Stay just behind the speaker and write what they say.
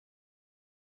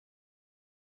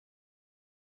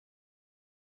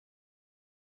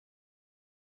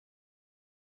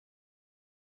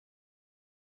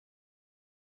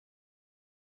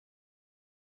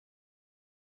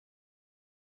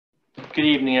Good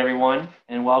evening, everyone,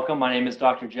 and welcome. My name is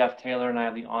Dr. Jeff Taylor, and I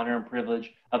have the honor and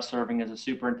privilege of serving as the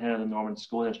superintendent of the Norwin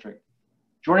School District.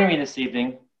 Joining me this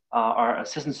evening are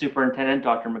Assistant Superintendent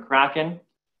Dr. McCracken,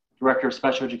 Director of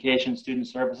Special Education Student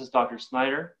Services Dr.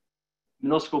 Snyder,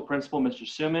 Middle School Principal Mr.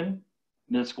 Suman,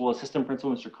 Middle School Assistant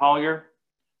Principal Mr. Collier,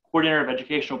 Coordinator of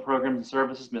Educational Programs and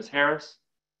Services Ms. Harris,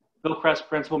 Hillcrest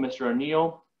Principal Mr.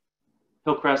 O'Neill,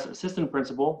 Hillcrest Assistant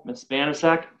Principal Ms.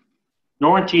 Banasek,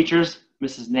 Norwin Teachers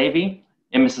Mrs. Navy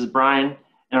and Mrs. Bryan,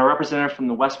 and our representative from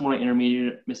the Westmoreland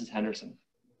Intermediate, Mrs. Henderson.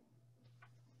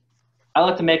 I'd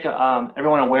like to make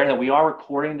everyone aware that we are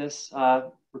recording this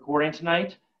recording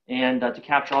tonight and to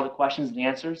capture all the questions and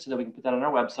answers so that we can put that on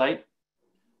our website.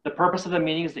 The purpose of the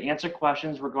meeting is to answer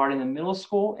questions regarding the middle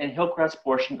school and Hillcrest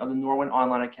portion of the Norwin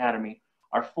Online Academy,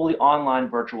 our fully online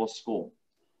virtual school.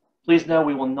 Please know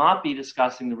we will not be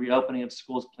discussing the reopening of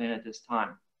schools planned at this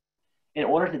time. In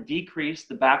order to decrease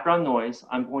the background noise,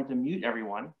 I'm going to mute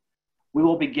everyone. We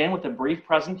will begin with a brief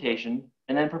presentation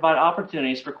and then provide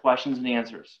opportunities for questions and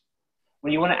answers.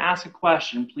 When you want to ask a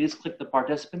question, please click the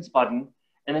participants button,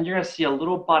 and then you're going to see a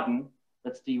little button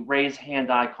that's the raise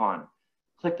hand icon.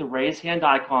 Click the raise hand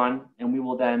icon, and we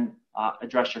will then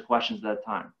address your questions at that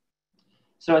time.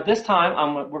 So at this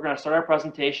time, we're going to start our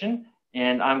presentation,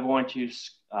 and I'm going to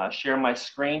share my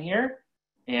screen here.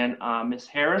 And Ms.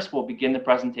 Harris will begin the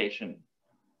presentation.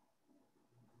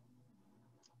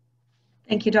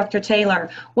 Thank you, Dr. Taylor.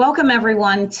 Welcome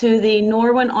everyone to the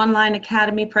Norwin Online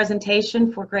Academy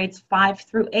presentation for grades 5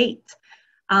 through 8.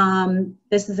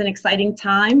 This is an exciting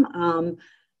time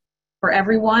for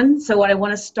everyone. So what I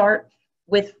want to start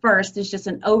with first is just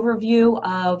an overview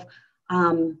of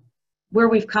where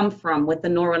we've come from with the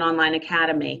Norwin Online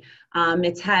Academy.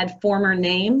 It's had former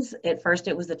names. At first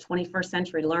it was the 21st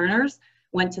Century Learners,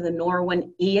 went to the Norwin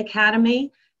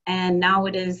Academy, and now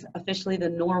it is officially the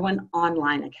Norwin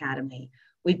Online Academy.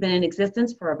 We've been in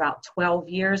existence for about 12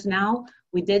 years now.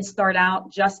 We did start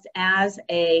out just as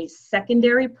a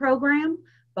secondary program,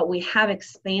 but we have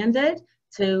expanded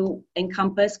to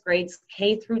encompass grades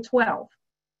K through 12.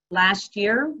 Last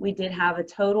year, we did have a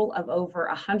total of over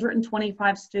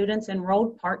 125 students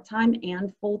enrolled part-time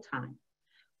and full-time.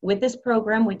 With this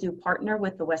program, we do partner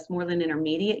with the Westmoreland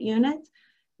Intermediate Unit.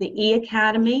 The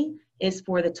E-Academy is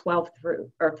for the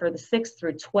 6th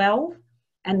through 12,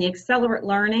 and the Accelerate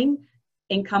Learning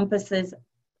encompasses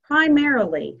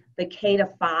primarily the K to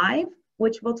 5,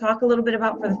 which we'll talk a little bit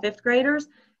about for the 5th graders,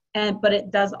 but it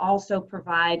does also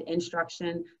provide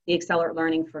instruction, the Accelerate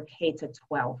Learning for K to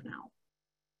 12 now.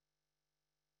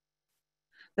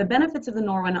 The benefits of the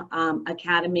Norwin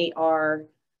Academy are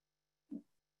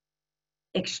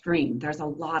extreme. There's a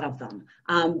lot of them.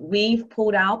 We've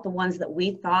pulled out the ones that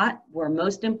we thought were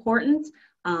most important.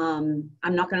 I'm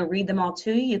not going to read them all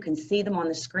to you. You can see them on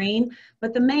the screen,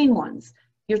 but the main ones: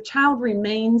 your child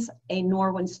remains a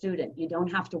Norwin student. You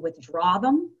don't have to withdraw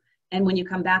them, and when you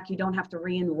come back, you don't have to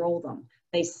re-enroll them.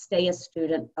 They stay a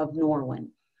student of Norwin.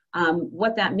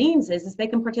 What that means is they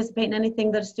can participate in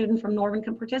anything that a student from Norwin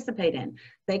can participate in.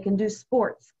 They can do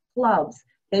sports, clubs.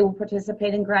 They will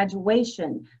participate in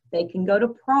graduation. They can go to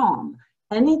prom.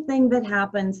 Anything that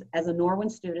happens as a Norwin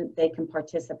student, they can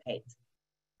participate.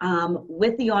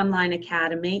 With the Online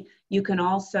Academy, you can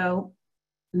also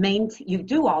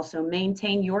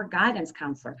maintain your guidance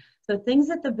counselor. So things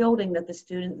at the building that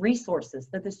resources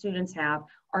that the students have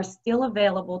are still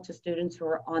available to students who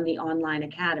are on the Online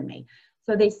Academy.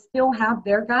 So they still have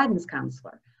their guidance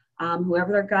counselor.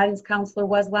 Whoever their guidance counselor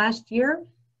was last year,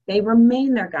 they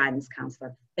remain their guidance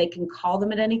counselor. They can call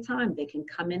them at any time. They can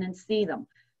come in and see them.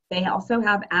 They also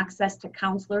have access to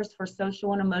counselors for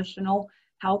social and emotional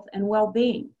health and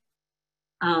well-being.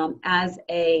 As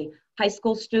a high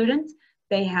school student,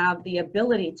 they have the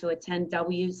ability to attend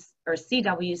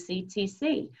CWCTC.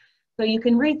 So you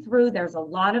can read through, there's a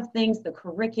lot of things. The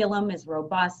curriculum is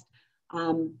robust.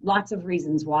 Lots of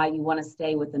reasons why you want to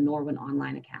stay with the Norwin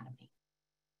Online Academy.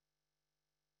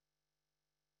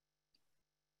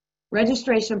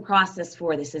 Registration process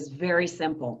for this is very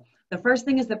simple. The first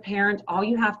thing is the parent. All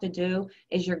you have to do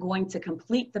is you're going to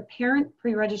complete the parent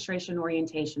pre-registration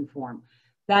orientation form.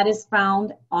 That is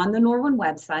found on the Norwin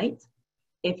website.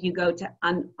 If you go to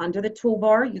under the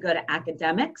toolbar, you go to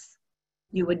academics.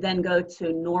 You would then go to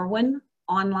Norwin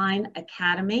Online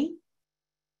Academy,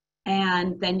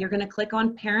 and then you're going to click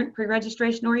on parent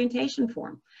pre-registration orientation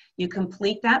form. You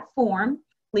complete that form.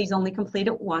 Please only complete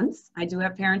it once. I do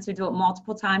have parents who do it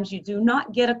multiple times. You do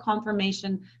not get a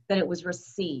confirmation that it was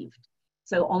received.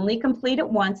 So only complete it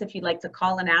once. If you'd like to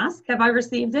call and ask, have I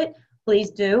received it? Please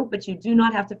do, but you do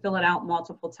not have to fill it out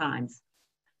multiple times.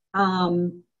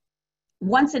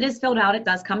 Once it is filled out, it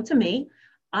does come to me.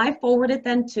 I forward it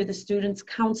then to the student's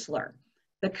counselor.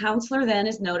 The counselor then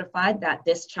is notified that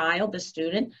this child, the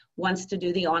student, wants to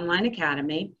do the online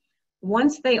academy.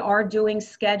 Once they are doing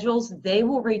schedules, they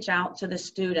will reach out to the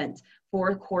student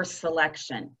for course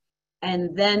selection.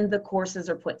 And then the courses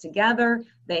are put together.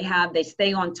 They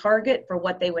stay on target for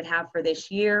what they would have for this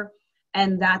year.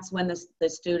 And that's when the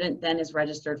student then is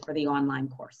registered for the online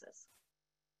courses.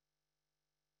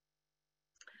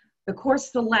 The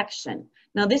course selection.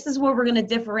 Now this is where we're going to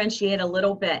differentiate a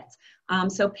little bit.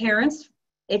 So parents,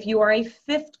 if you are a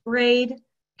fifth grade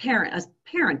parent, a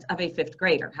parent of a fifth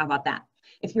grader, how about that?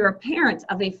 If you're a parent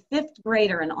of a fifth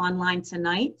grader in online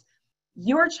tonight,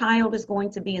 your child is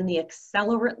going to be in the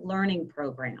Accelerate Learning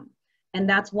Program. And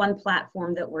that's one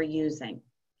platform that we're using.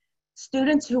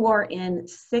 Students who are in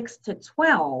 6 to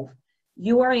 12,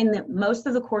 you are in most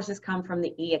of the courses come from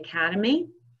the E-Academy,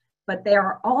 but there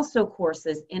are also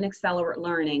courses in Accelerate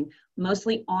Learning,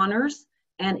 mostly honors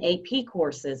and AP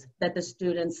courses that the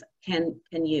students can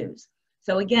use.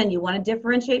 So again, you want to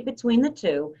differentiate between the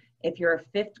two. If you're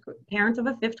a parent of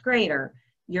a fifth grader,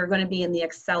 you're going to be in the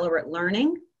Accelerate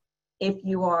Learning. If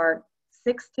you are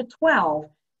 6 to 12,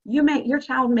 your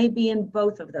child may be in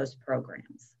both of those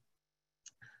programs.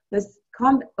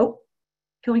 Can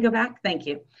we go back? Thank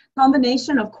you.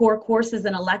 Combination of core courses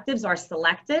and electives are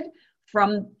selected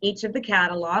from each of the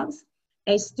catalogs.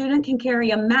 A student can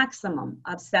carry a maximum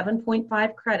of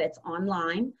 7.5 credits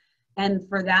online. And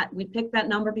for that, we picked that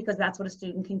number because that's what a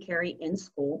student can carry in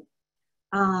school.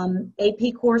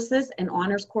 AP courses and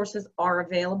honors courses are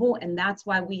available, and that's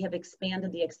why we have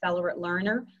expanded the Accelerate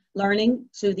Learning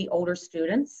to the older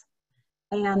students.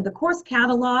 And the course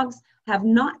catalogs have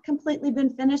not completely been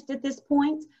finished at this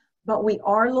point, but we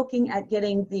are looking at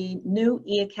getting the new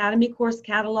E-Academy course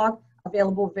catalog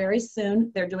available very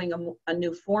soon. They're doing a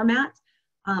new format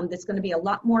that's going to be a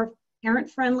lot more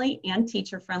parent-friendly and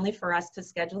teacher-friendly for us to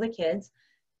schedule the kids.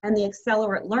 And the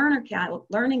Accelerate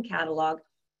Learning catalog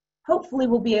hopefully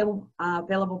will be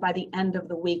available by the end of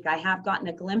the week. I have gotten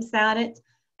a glimpse at it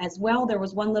as well. There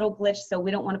was one little glitch, so we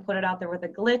don't want to put it out there with a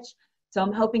glitch. So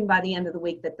I'm hoping by the end of the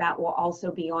week that that will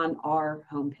also be on our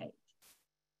homepage.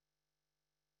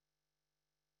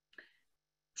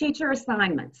 Teacher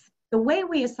assignments. The way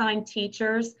we assign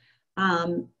teachers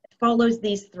follows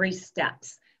these 3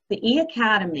 steps. The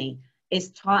E-Academy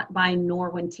is taught by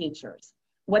Norwin teachers.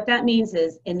 What that means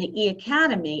is in the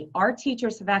E-Academy, our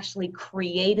teachers have actually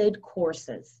created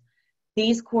courses.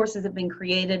 These courses have been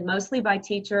created mostly by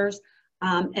teachers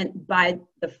and by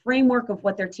the framework of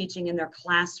what they're teaching in their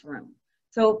classroom.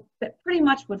 So that pretty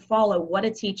much would follow what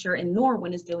a teacher in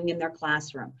Norwin is doing in their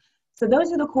classroom. So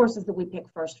those are the courses that we pick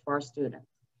first for our students.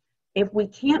 If we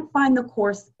can't find the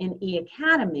course in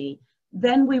E-Academy,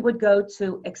 then we would go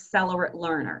to Accelerate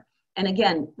Learner. And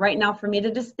again, right now for me to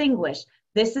distinguish,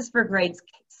 this is for grades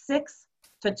 6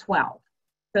 to 12.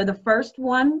 So the first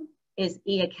one is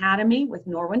E-Academy with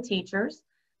Norwin teachers.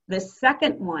 The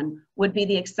second one would be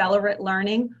the Accelerate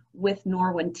Learning with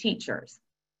Norwin teachers.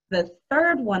 The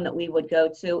third one that we would go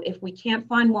to, if we can't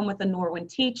find one with a Norwin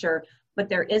teacher, but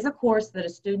there is a course that a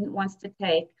student wants to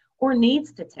take or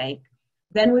needs to take,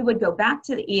 then we would go back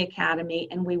to the E-Academy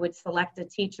and we would select a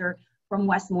teacher from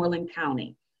Westmoreland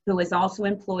County who is also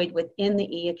employed within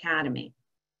the E-Academy.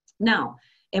 Now,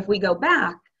 if we go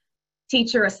back,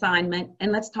 teacher assignment,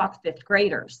 and let's talk fifth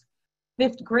graders.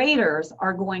 Fifth graders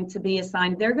are going to be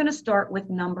assigned, they're going to start with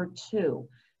number 2.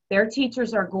 Their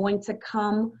teachers are going to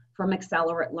come from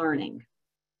Accelerate Learning.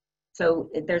 So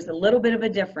there's a little bit of a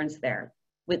difference there.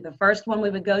 With the first one we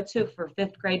would go to for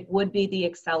fifth grade would be the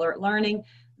Accelerate Learning.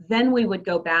 Then we would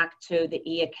go back to the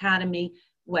E-Academy,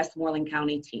 Westmoreland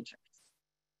County teachers.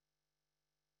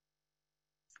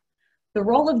 The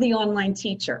role of the online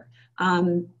teacher.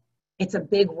 It's a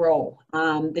big role.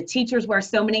 The teachers wear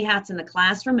so many hats in the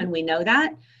classroom, and we know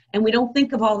that, and we don't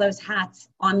think of all those hats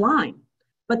online,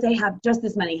 but they have just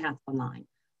as many hats online.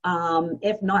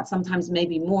 If not, sometimes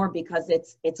maybe more, because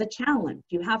it's a challenge.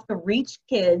 You have to reach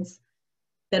kids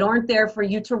that aren't there for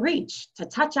you to reach, to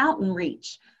touch out and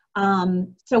reach.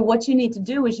 So what you need to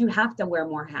do is you have to wear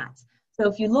more hats.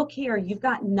 So if you look here, you've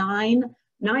got nine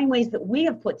ways that we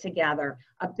have put together: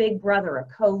 a big brother, a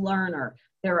co-learner,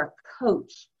 they're a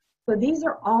coach. So these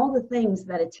are all the things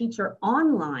that a teacher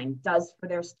online does for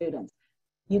their students.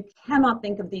 You cannot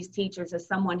think of these teachers as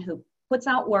someone who puts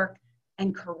out work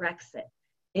and corrects it.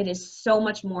 It is so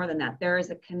much more than that. There is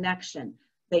a connection.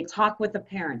 They talk with the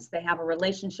parents. They have a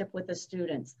relationship with the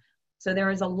students. So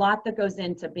there is a lot that goes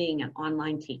into being an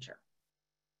online teacher.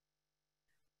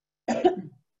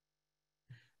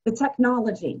 The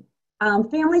technology.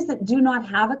 Families that do not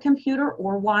have a computer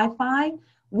or Wi-Fi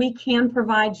we can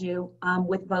provide you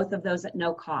with both of those at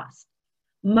no cost.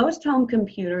 Most home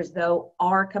computers, though,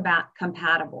 are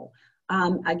compatible.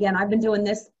 Again, I've been doing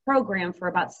this program for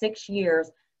about 6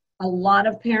 years. A lot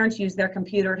of parents use their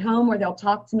computer at home, or they'll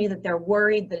talk to me that they're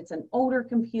worried that it's an older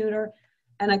computer.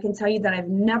 And I can tell you that I've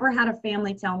never had a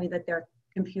family tell me that their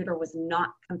computer was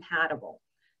not compatible.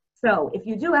 So if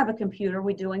you do have a computer,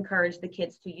 we do encourage the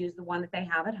kids to use the one that they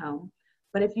have at home.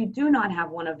 But if you do not have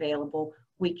one available,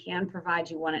 we can provide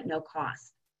you one at no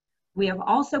cost. We have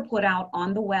also put out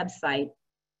on the website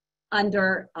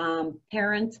under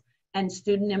parent and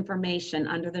student information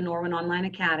under the Norwin Online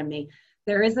Academy,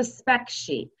 there is a spec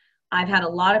sheet. I've had a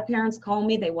lot of parents call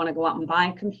me. They want to go out and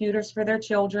buy computers for their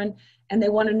children, and they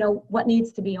want to know what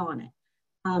needs to be on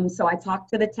it. So I talked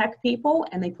to the tech people,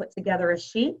 and they put together a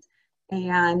sheet,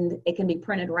 and it can be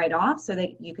printed right off so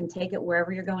that you can take it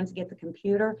wherever you're going to get the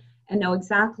computer and know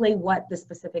exactly what the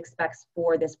specific specs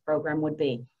for this program would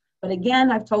be. But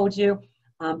again, I've told you,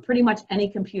 pretty much any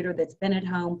computer that's been at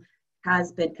home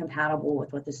has been compatible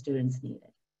with what the students needed.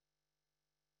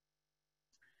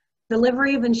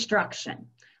 Delivery of instruction.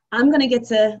 I'm going to get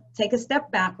to take a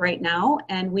step back right now,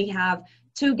 and we have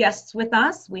two guests with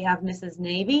us. We have Mrs.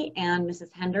 Navy and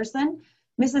Mrs. Henderson.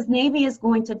 Mrs. Navy is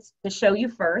going to show you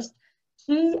first.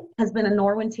 She has been a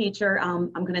Norwin teacher.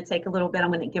 I'm going to take a little bit,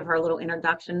 I'm going to give her a little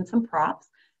introduction and some props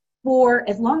for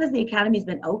as long as the Academy's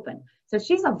been open. So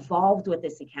she's evolved with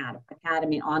this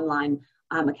Academy, online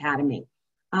Academy.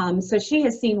 So she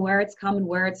has seen where it's come and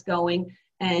where it's going,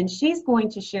 and she's going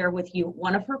to share with you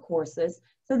one of her courses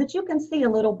so that you can see a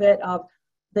little bit of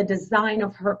the design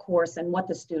of her course and what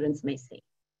the students may see.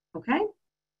 Okay?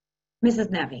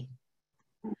 Mrs. Nevy.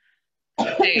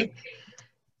 Okay.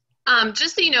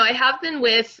 Just so you know, I have been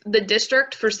with the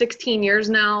district for 16 years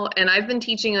now, and I've been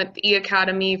teaching at the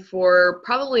E-Academy for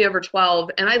probably over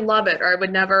 12, and I love it, or I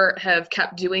would never have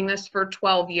kept doing this for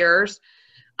 12 years.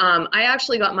 I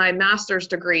actually got my master's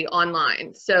degree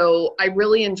online, so I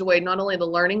really enjoyed not only the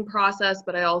learning process,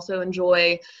 but I also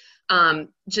enjoy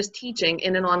just teaching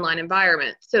in an online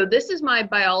environment. So this is my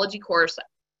biology course.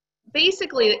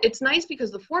 Basically, it's nice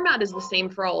because the format is the same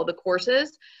for all of the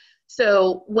courses.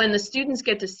 So when the students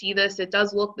get to see this, it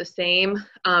does look the same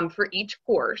for each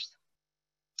course.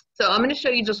 So I'm going to show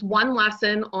you just one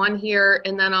lesson on here,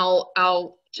 and then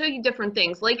I'll show you different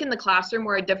things. Like in the classroom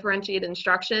where I differentiate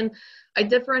instruction, I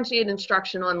differentiate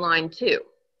instruction online too.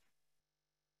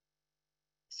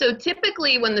 So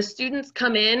typically when the students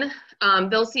come in,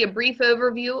 they'll see a brief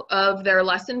overview of their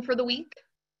lesson for the week,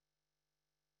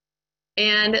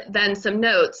 and then some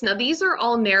notes. Now these are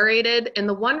all narrated, and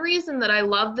the one reason that I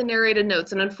love the narrated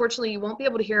notes, and unfortunately you won't be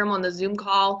able to hear them on the Zoom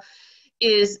call,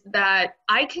 is that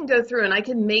I can go through and I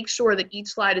can make sure that each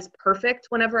slide is perfect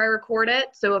whenever I record it.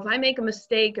 So if I make a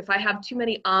mistake, if I have too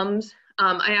many ums,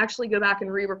 I actually go back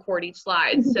and re-record each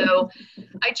slide. So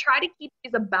I try to keep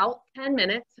these about 10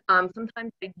 minutes.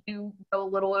 Sometimes they do go a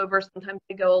little over, sometimes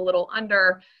they go a little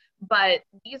under, but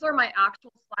these are my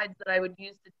actual slides that I would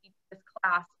use to teach this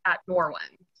class at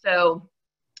Norwin. So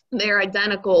they're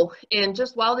identical. And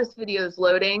just while this video is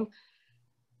loading,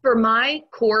 for my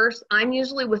course, I'm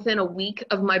usually within a week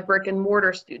of my brick and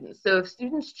mortar students. So if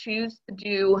students choose to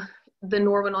do the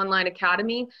Norwin Online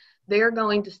Academy, they're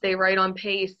going to stay right on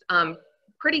pace,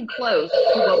 pretty close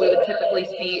to what we would typically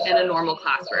see in a normal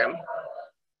classroom.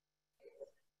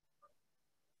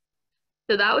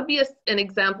 So that would be an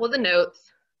example of the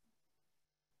notes.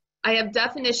 I have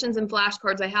definitions and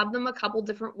flashcards. I have them a couple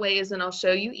different ways, and I'll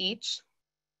show you each.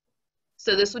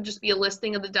 So this would just be a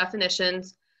listing of the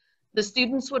definitions. The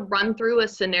students would run through a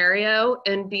scenario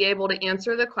and be able to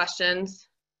answer the questions.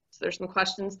 So there's some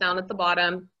questions down at the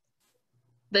bottom.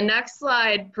 The next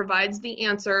slide provides the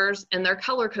answers, and they're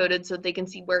color-coded so that they can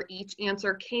see where each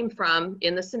answer came from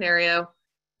in the scenario.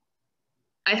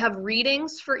 I have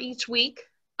readings for each week.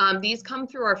 These come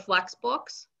through our Flex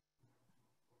books.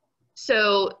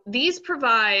 So these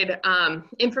provide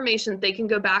information they can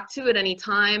go back to at any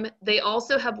time. They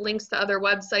also have links to other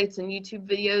websites and YouTube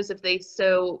videos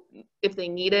if they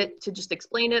need it to just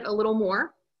explain it a little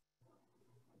more.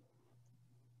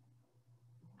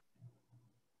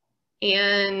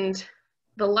 And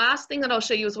the last thing that I'll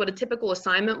show you is what a typical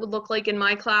assignment would look like in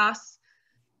my class.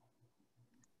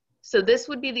 So this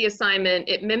would be the assignment.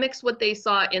 It mimics what they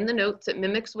saw in the notes. It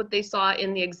mimics what they saw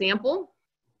in the example.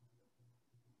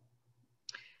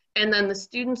 And then the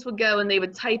students would go and they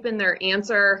would type in their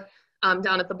answer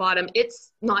down at the bottom.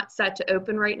 It's not set to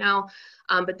open right now,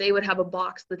 but they would have a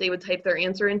box that they would type their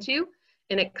answer into,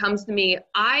 and it comes to me.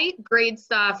 I grade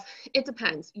stuff, it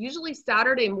depends. Usually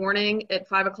Saturday morning at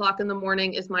 5 o'clock in the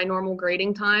morning is my normal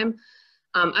grading time.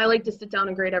 I like to sit down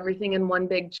and grade everything in one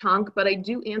big chunk, but I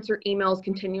do answer emails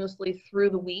continuously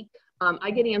through the week.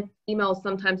 I get emails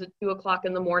sometimes at 2 o'clock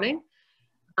in the morning.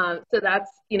 So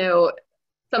that's, you know,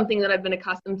 something that I've been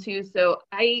accustomed to. So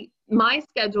my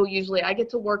schedule, usually I get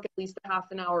to work at least a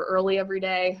half an hour early every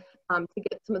day to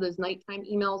get some of those nighttime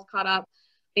emails caught up.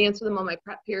 I answer them on my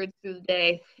prep periods through the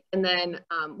day. And then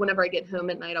whenever I get home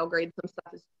at night, I'll grade some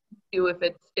stuff as do if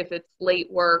it's late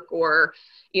work, or,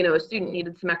 you know, a student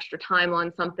needed some extra time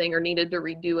on something or needed to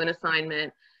redo an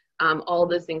assignment. All of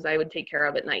those things I would take care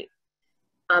of at night.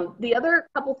 The other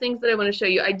couple things that I want to show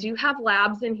you, I do have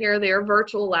labs in here. They are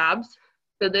virtual labs.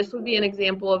 So this would be an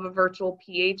example of a virtual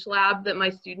pH lab that my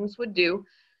students would do.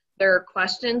 There are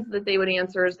questions that they would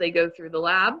answer as they go through the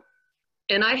lab.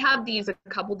 And I have these a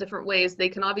couple different ways. They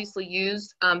can obviously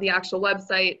use the actual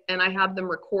website, and I have them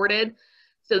recorded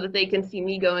so that they can see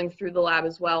me going through the lab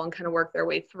as well and kind of work their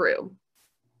way through.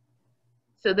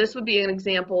 So this would be an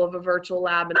example of a virtual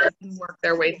lab, and they can work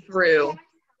their way through.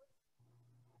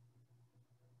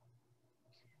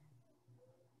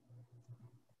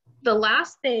 The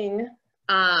last thing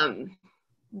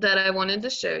that I wanted to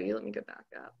show you, let me go back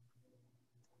up,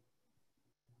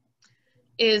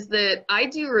 is that I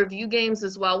do review games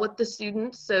as well with the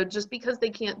students. So just because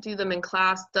they can't do them in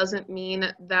class doesn't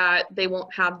mean that they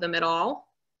won't have them at all.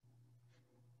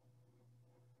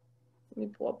 Let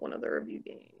me pull up one of the review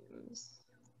games.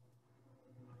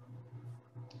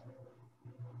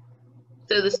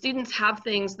 So the students have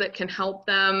things that can help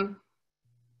them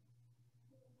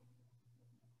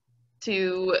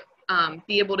to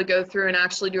be able to go through and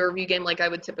actually do a review game like I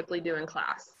would typically do in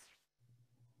class.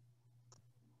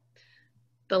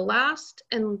 The last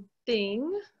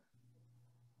thing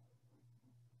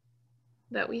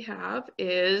that we have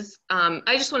is,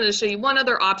 I just wanted to show you one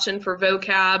other option for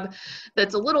vocab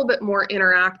that's a little bit more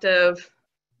interactive.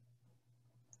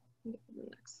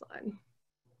 Next slide.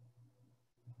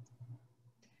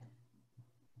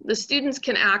 The students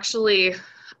can actually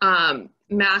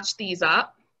match these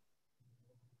up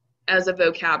as a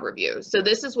vocab review. So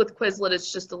this is with Quizlet,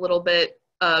 it's just a little bit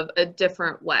of a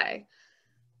different way.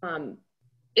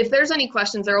 If there's any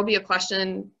questions, there will be a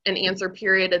question and answer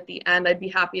period at the end. I'd be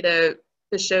happy to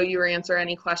show you or answer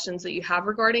any questions that you have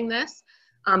regarding this.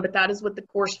 But that is what the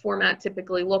course format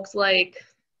typically looks like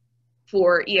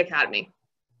for eAcademy.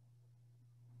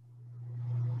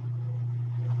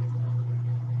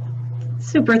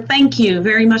 Super, thank you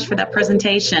very much for that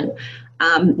presentation.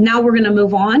 Now we're going to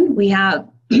move on. We have,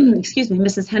 excuse me,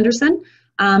 Mrs. Henderson.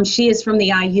 She is from the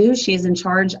IU. She is in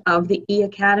charge of the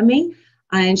eAcademy,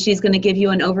 and she's going to give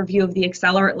you an overview of the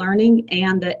accelerate learning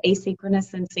and the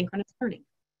asynchronous and synchronous learning.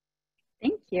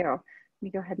 Thank you. Let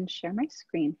me go ahead and share my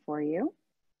screen for you.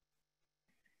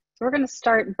 So we're going to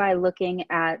start by looking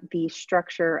at the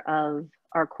structure of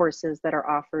our courses that are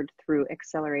offered through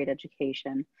Accelerate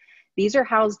Education. These are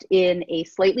housed in a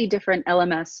slightly different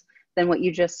LMS than what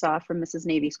you just saw from Mrs.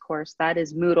 Navy's course. That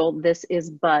is Moodle. This is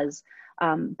Buzz.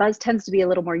 Buzz tends to be a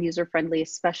little more user-friendly,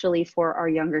 especially for our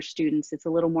younger students. It's a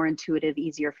little more intuitive,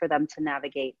 easier for them to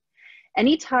navigate.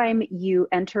 Anytime you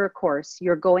enter a course,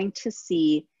 you're going to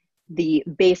see the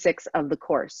basics of the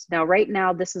course. Now, right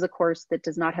now, this is a course that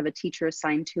does not have a teacher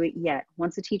assigned to it yet.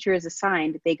 Once a teacher is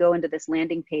assigned, they go into this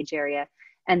landing page area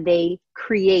and they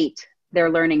create their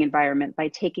learning environment by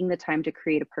taking the time to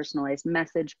create a personalized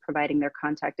message, providing their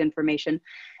contact information.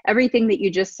 Everything that you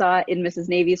just saw in Mrs.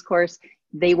 Navy's course,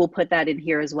 they will put that in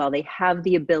here as well. They have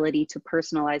the ability to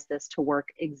personalize this to work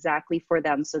exactly for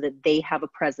them so that they have a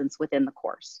presence within the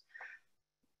course.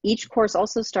 Each course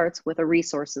also starts with a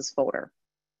resources folder.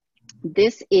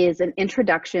 This is an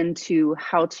introduction to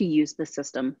how to use the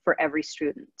system for every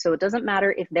student. So it doesn't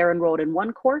matter if they're enrolled in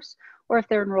one course or if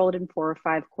they're enrolled in 4 or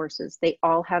 5 courses, they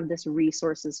all have this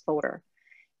resources folder.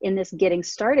 In this getting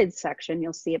started section,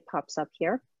 you'll see it pops up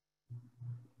here.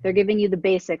 They're giving you the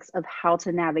basics of how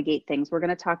to navigate things. We're going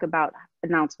to talk about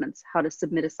announcements, how to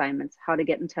submit assignments, how to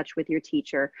get in touch with your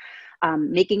teacher,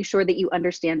 making sure that you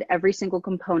understand every single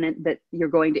component that you're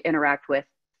going to interact with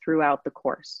throughout the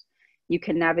course. You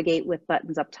can navigate with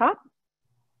buttons up top.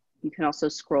 You can also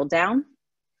scroll down.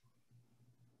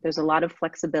 There's a lot of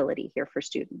flexibility here for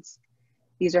students.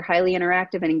 These are highly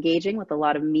interactive and engaging with a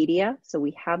lot of media. So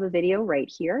we have a video right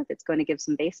here that's going to give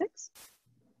some basics.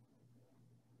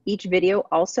 Each video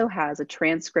also has a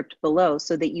transcript below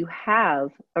so that you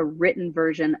have a written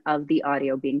version of the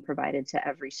audio being provided to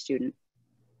every student.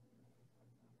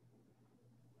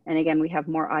 And again, we have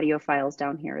more audio files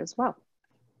down here as well.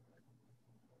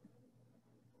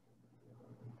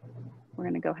 We're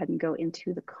going to go ahead and go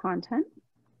into the content.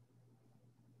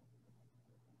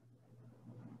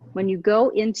 When you go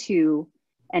into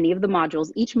any of the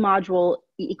modules. Each module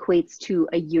equates to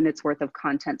a unit's worth of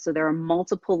content. So there are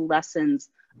multiple lessons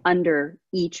under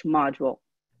each module.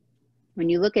 When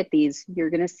you look at these, you're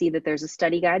going to see that there's a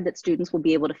study guide that students will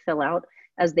be able to fill out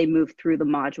as they move through the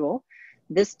module.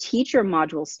 This teacher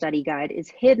module study guide is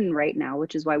hidden right now,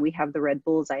 which is why we have the red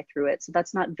bullseye through it. So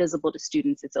that's not visible to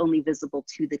students. It's only visible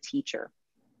to the teacher.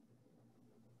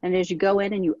 And as you go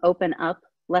in and you open up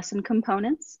lesson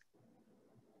components,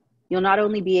 you'll not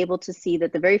only be able to see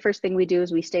that the very first thing we do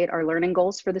is we state our learning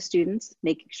goals for the students,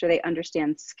 making sure they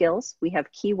understand skills. We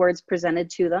have keywords presented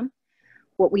to them.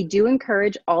 What we do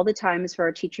encourage all the time is for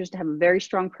our teachers to have a very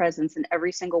strong presence in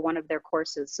every single one of their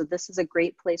courses. So this is a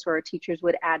great place where our teachers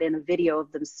would add in a video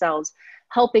of themselves,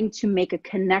 helping to make a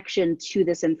connection to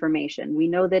this information. We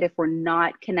know that if we're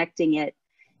not connecting it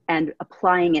and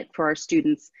applying it for our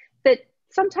students, that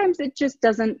sometimes it just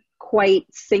doesn't quite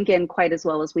sink in quite as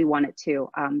well as we want it to.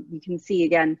 You can see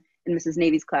again in Mrs.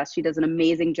 Navy's class, she does an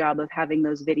amazing job of having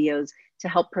those videos to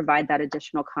help provide that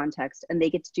additional context, and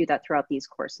they get to do that throughout these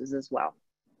courses as well.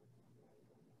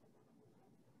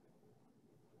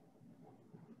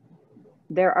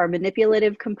 There are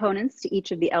manipulative components to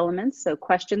each of the elements. So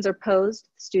questions are posed,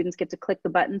 students get to click the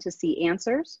button to see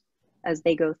answers as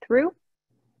they go through.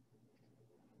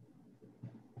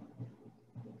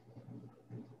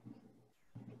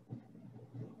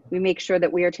 We make sure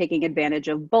that we are taking advantage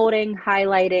of bolding,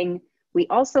 highlighting. We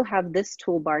also have this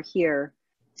toolbar here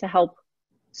to help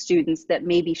students that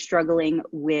may be struggling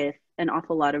with an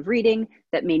awful lot of reading,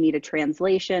 that may need a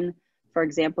translation. For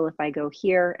example, if I go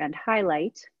here and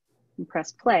highlight and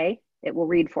press play, it will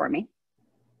read for me.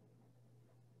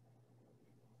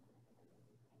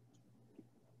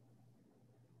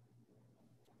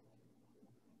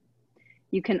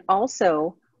 You can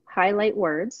also highlight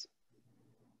words,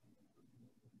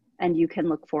 and you can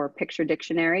look for picture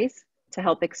dictionaries to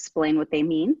help explain what they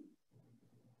mean.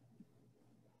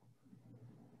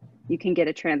 You can get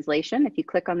a translation. If you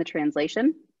click on the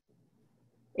translation,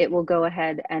 it will go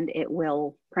ahead and it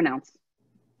will pronounce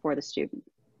for the student.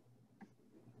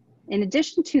 In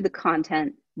addition to the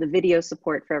content, the video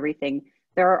support for everything,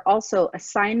 there are also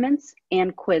assignments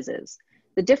and quizzes.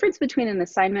 The difference between an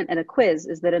assignment and a quiz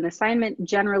is that an assignment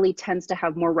generally tends to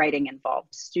have more writing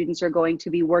involved. Students are going to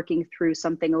be working through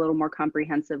something a little more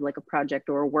comprehensive like a project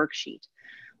or a worksheet,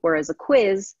 whereas a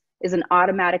quiz is an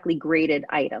automatically graded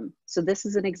item. So this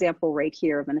is an example right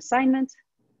here of an assignment.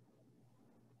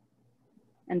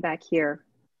 And back here,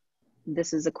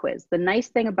 this is a quiz. The nice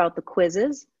thing about the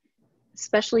quizzes,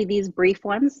 especially these brief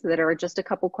ones that are just a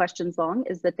couple questions long,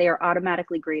 is that they are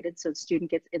automatically graded so the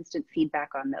student gets instant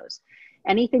feedback on those.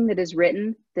 Anything that is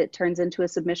written that turns into a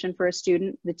submission for a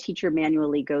student, the teacher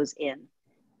manually goes in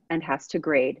and has to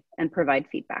grade and provide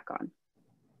feedback on.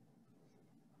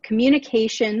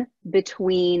 Communication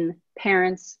between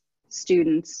parents,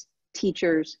 students,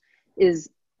 teachers is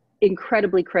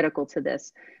incredibly critical to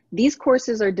this. These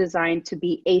courses are designed to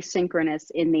be asynchronous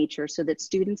in nature so that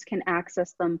students can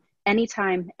access them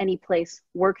anytime, any place,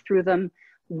 work through them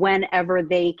whenever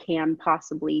they can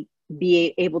possibly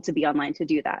be able to be online to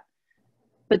do that.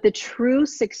 But the true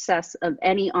success of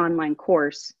any online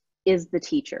course is the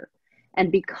teacher.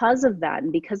 And because of that,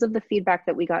 and because of the feedback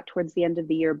that we got towards the end of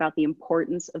the year about the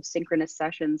importance of synchronous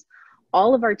sessions,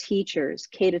 all of our teachers,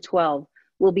 K to 12,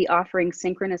 will be offering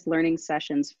synchronous learning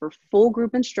sessions for full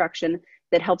group instruction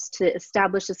that helps to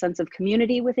establish a sense of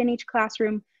community within each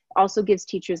classroom, also gives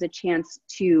teachers a chance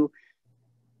to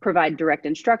provide direct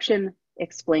instruction,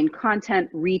 explain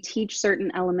content, reteach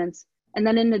certain elements. And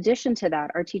then in addition to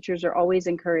that, our teachers are always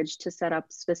encouraged to set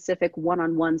up specific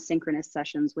one-on-one synchronous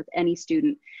sessions with any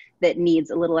student that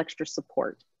needs a little extra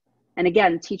support. And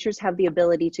again, teachers have the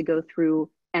ability to go through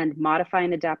and modify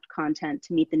and adapt content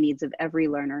to meet the needs of every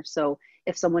learner. So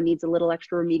if someone needs a little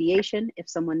extra remediation, if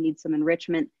someone needs some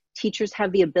enrichment, teachers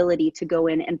have the ability to go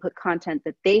in and put content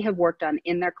that they have worked on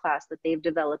in their class that they've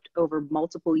developed over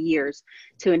multiple years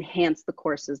to enhance the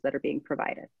courses that are being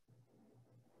provided.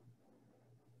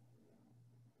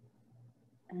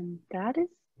 And that is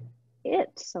it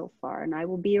so far. And I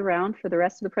will be around for the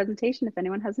rest of the presentation if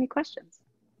anyone has any questions.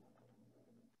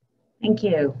 Thank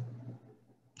you.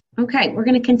 Okay, we're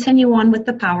going to continue on with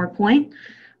the PowerPoint.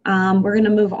 We're going to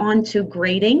move on to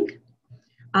grading.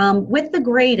 With the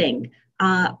grading,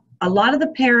 a lot of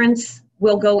the parents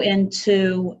will go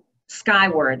into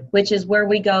Skyward, which is where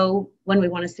we go when we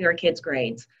want to see our kids'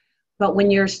 grades. But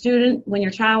when your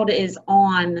child is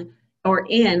on or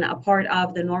in a part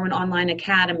of the Norwin Online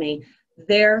Academy,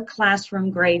 their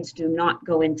classroom grades do not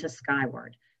go into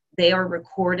Skyward. They are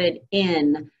recorded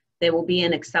they will be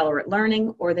in Accelerate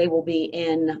Learning, or they will be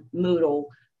in Moodle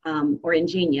or in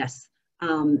Genius.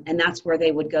 and that's where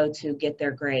they would go to get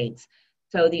their grades.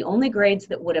 So the only grades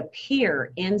that would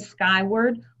appear in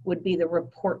Skyward would be the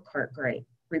report card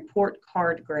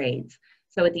grades.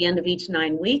 So at the end of each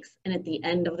 9 weeks and at the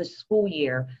end of the school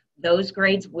year, those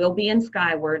grades will be in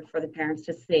Skyward for the parents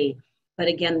to see. But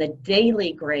again, the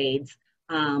daily grades,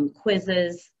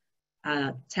 quizzes,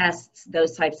 tests,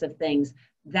 those types of things,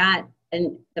 that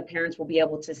and the parents will be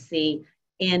able to see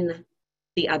in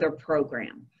the other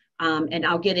program. And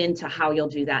I'll get into how you'll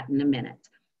do that in a minute.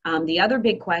 The other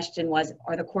big question was,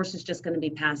 are the courses just going to be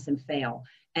pass and fail?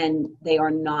 And they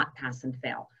are not pass and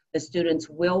fail. The students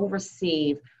will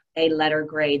receive a letter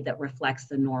grade that reflects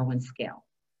the Norwin scale.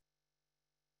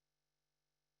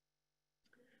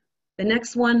 The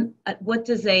next one, what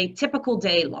does a typical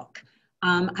day look?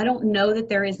 I don't know that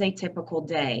there is a typical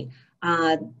day.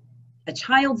 A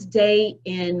child's day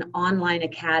in Online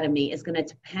Academy is going to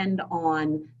depend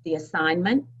on the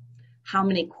assignment, how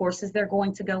many courses they're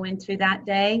going to go into that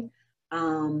day.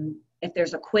 If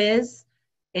there's a quiz,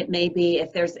 it may be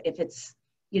if it's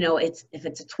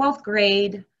a 12th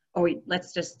grade, or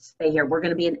let's just stay here, we're going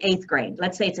to be in 8th grade.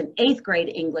 Let's say it's an 8th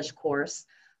grade English course,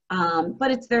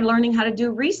 but they're learning how to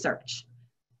do research.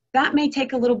 That may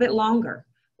take a little bit longer.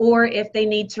 Or if they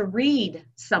need to read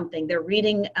something, they're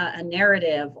reading a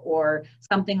narrative or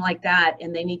something like that,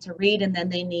 and they need to read and then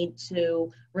they need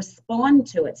to respond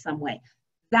to it some way.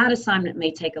 That assignment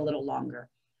may take a little longer.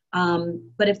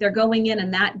 But if they're going in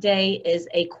and that day is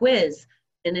a quiz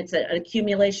and it's an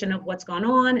accumulation of what's gone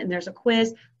on and there's a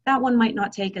quiz, that one might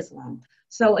not take as long.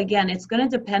 So again, it's going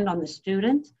to depend on the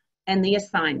student and the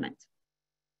assignment.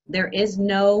 There is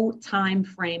no time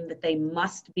frame that they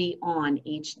must be on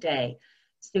each day.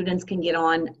 Students can get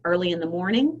on early in the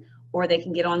morning, or they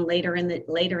can get on later in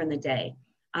the day.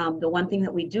 The one thing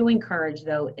that we do encourage,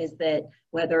 though, is that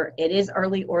whether it is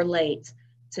early or late,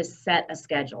 to set a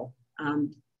schedule.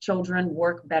 Children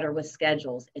work better with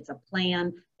schedules. It's a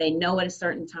plan. They know at a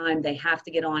certain time they have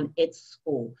to get on. It's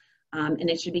school, and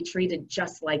it should be treated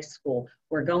just like school.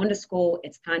 We're going to school.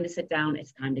 It's time to sit down.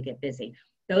 It's time to get busy.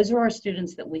 Those are our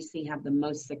students that we see have the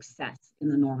most success in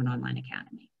the Norwin Online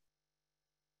Academy.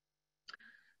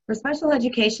 For special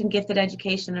education, gifted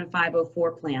education, and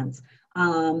 504 plans,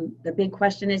 the big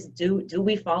question is, do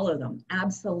we follow them?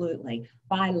 Absolutely.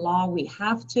 By law, we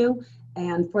have to,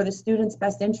 and for the student's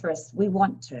best interests, we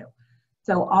want to.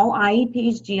 So all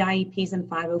IEPs, GIEPs, and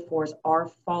 504s are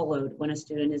followed when a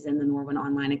student is in the Norwin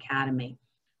Online Academy.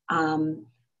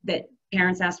 That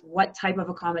parents ask, what type of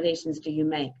accommodations do you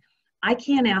make? I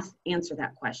can't answer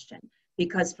that question,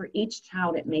 because for each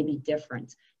child it may be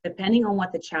different. Depending on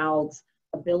what the child's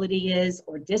ability is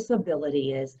or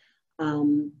disability is,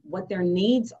 what their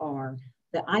needs are,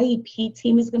 the IEP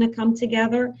team is going to come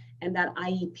together, and that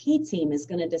IEP team is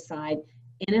going to decide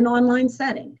in an online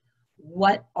setting,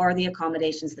 what are the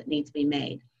accommodations that need to be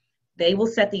made. They will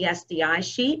set the SDI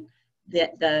sheet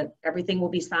that everything will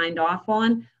be signed off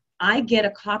on. I get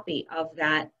a copy of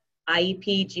that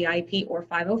IEP, GIP, or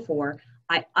 504.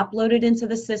 I upload it into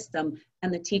the system,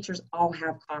 and the teachers all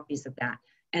have copies of that,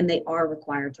 and they are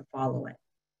required to follow it.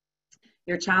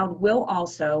 Your child will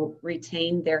also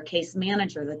retain their case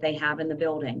manager that they have in the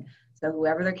building. So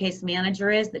whoever their case manager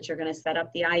is that you're going to set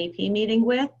up the IEP meeting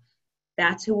with,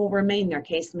 that's who will remain their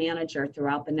case manager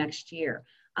throughout the next year.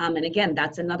 And again,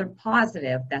 that's another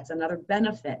positive, that's another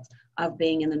benefit of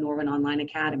being in the Norwin Online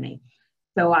Academy.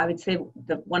 So I would say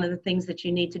one of the things that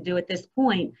you need to do at this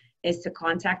point is to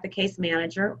contact the case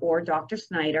manager or Dr.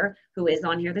 Snyder, who is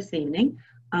on here this evening,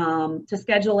 to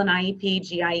schedule an IEP,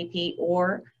 GIEP,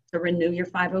 or to renew your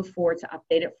 504, to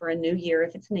update it for a new year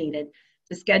if it's needed,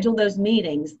 to schedule those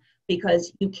meetings,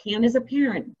 because you can, as a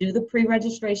parent, do the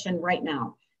pre-registration right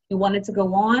now. If you wanted to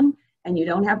go on and you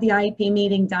don't have the IEP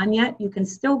meeting done yet, you can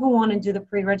still go on and do the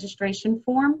pre-registration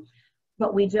form,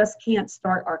 but we just can't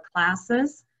start our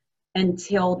classes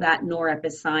until that NOREP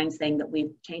is signed saying that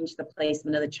we've changed the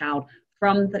placement of the child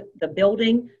from the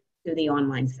building to the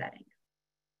online setting.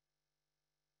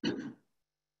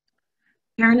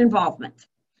 Parent involvement.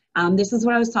 This is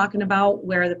what I was talking about,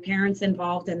 where the parent's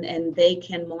involved and they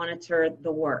can monitor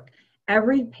the work.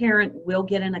 Every parent will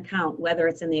get an account, whether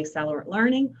it's in the Accelerate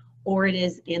Learning or it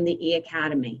is in the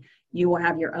e-Academy. You will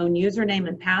have your own username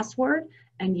and password,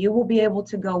 and you will be able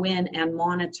to go in and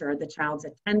monitor the child's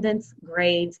attendance,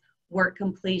 grades, work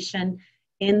completion.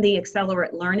 In the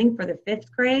Accelerate Learning for the 5th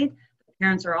grade,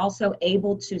 parents are also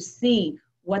able to see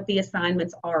what the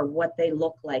assignments are, what they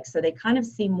look like. So they kind of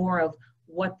see more of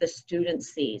what the student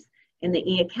sees. In the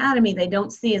e-Academy, they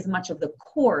don't see as much of the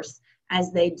course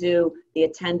as they do the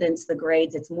attendance, the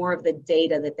grades. It's more of the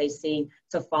data that they see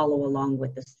to follow along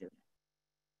with the student.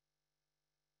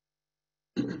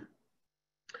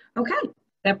 Okay,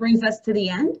 that brings us to the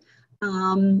end.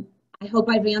 I hope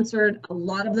I've answered a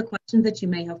lot of the questions that you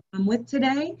may have come with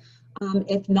today.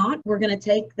 If not, we're going to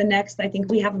take the next, I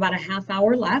think we have about a half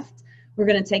hour left. We're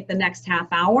going to take the next half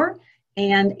hour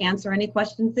and answer any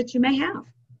questions that you may have.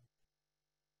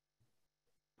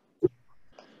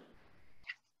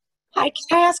 Hi,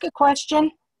 can I ask a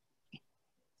question?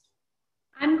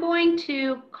 I'm going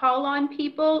to call on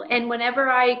people, and whenever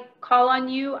I call on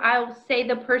you, I'll say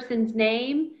the person's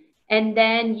name, and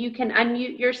then you can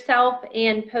unmute yourself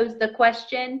and pose the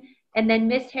question, and then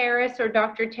Ms. Harris or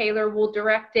Dr. Taylor will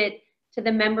direct it to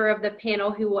the member of the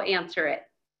panel who will answer it.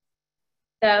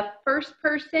 The first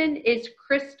person is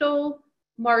Crystal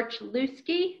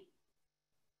Marchluski.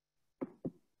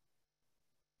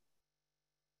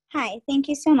 Hi, thank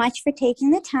you so much for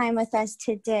taking the time with us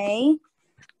today.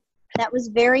 That was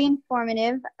very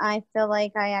informative. I feel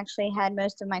like I actually had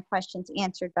most of my questions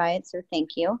answered by it, so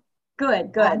thank you.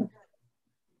 Good, good.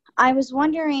 I was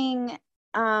wondering,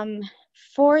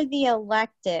 for the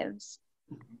electives,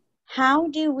 how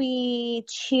do we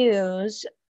choose?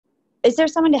 Is there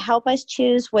someone to help us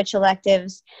choose which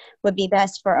electives would be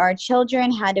best for our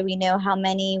children? How do we know how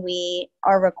many we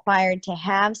are required to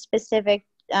have specific,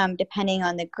 depending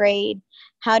on the grade?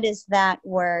 How does that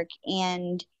work?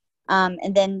 And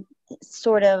then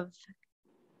sort of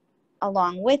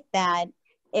along with that,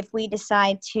 if we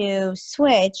decide to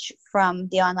switch from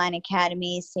the online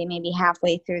academy, say maybe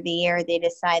halfway through the year, they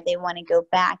decide they want to go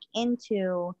back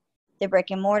into the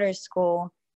brick and mortar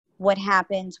school, what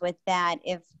happens with that?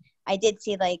 If I did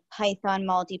see like Python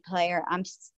multiplayer, I'm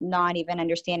not even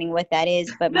understanding what that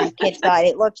is, but my kid thought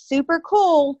it looked super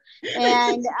cool.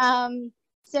 And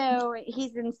so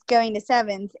he's going to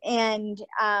 7th. And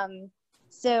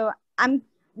so I'm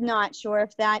not sure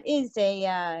if that is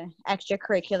a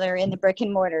extracurricular in the brick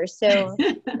and mortar. So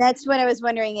that's what I was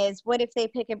wondering is, what if they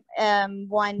pick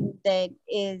one that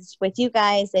is with you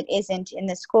guys that isn't in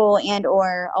the school, and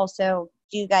or also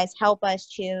do you guys help us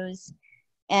choose,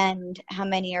 and how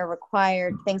many are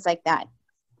required, things like that?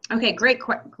 Okay, great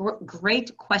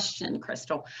question,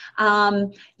 Crystal.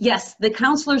 Yes, the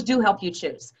counselors do help you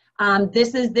choose.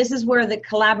 This is where the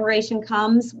collaboration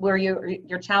comes, where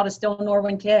your child is still a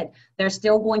Norwin kid. They're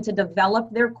still going to develop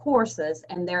their courses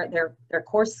and their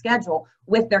course schedule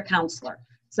with their counselor.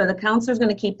 So the counselor is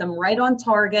going to keep them right on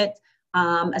target,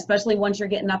 especially once you're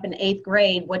getting up in 8th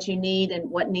grade, what you need and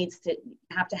what needs to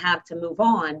have to move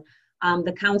on.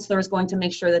 The counselor is going to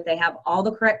make sure that they have all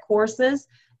the correct courses,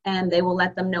 and they will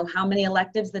let them know how many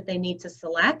electives that they need to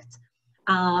select.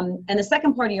 And the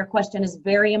second part of your question is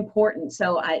very important.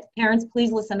 So parents,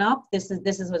 please listen up. This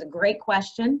was a great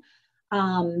question.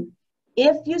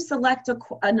 If you select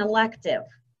an elective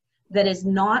that is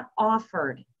not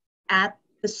offered at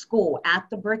the school, at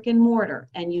the brick and mortar,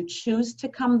 and you choose to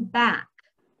come back,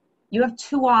 you have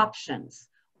 2 options.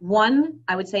 One,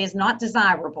 I would say, is not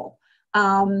desirable.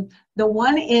 The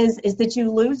one is that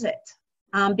you lose it.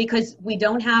 Because we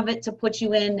don't have it to put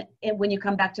you in when you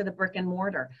come back to the brick and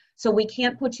mortar. So we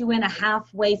can't put you in a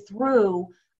halfway through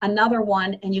another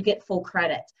one and you get full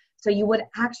credit. So you would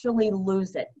actually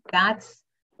lose it. That's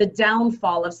the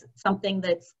downfall of something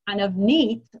that's kind of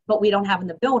neat, but we don't have in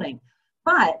the building.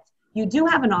 But you do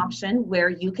have an option where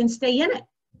you can stay in it.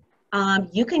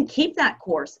 You can keep that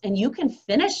course and you can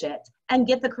finish it and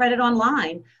get the credit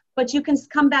online, but you can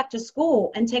come back to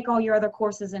school and take all your other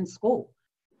courses in school.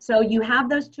 So you have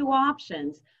those 2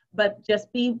 options, but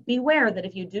just beware that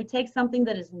if you do take something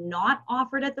that is not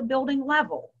offered at the building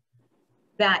level,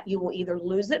 that you will either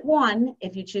lose it, one,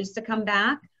 if you choose to come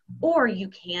back, or you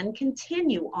can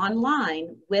continue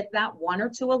online with that 1 or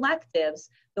 2 electives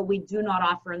that we do not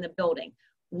offer in the building.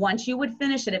 Once you would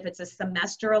finish it, if it's a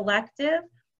semester elective,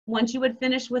 once you would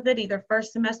finish with it, either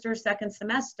first semester or second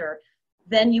semester,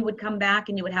 then you would come back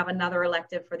and you would have another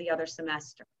elective for the other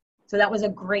semester. So that was a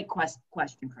great question,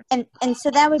 Chris. And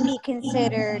so that would be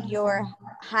considered your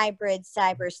hybrid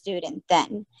cyber student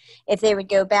then, if they would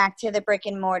go back to the brick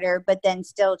and mortar, but then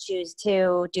still choose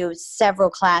to do several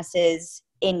classes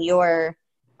in your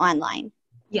online.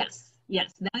 Yes,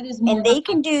 yes, that is more. And they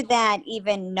can do that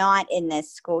even not in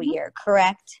this school year,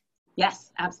 correct?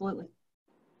 Yes, absolutely.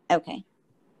 Okay.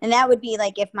 And that would be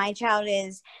like if my child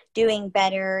is doing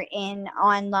better in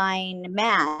online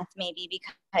math, maybe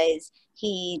because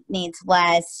he needs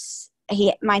less,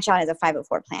 my child has a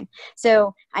 504 plan.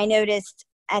 So I noticed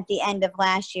at the end of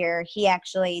last year, he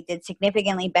actually did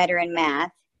significantly better in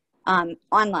math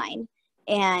online.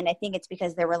 And I think it's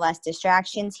because there were less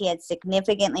distractions. He had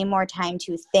significantly more time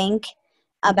to think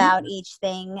about each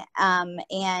thing.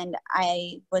 And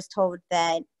I was told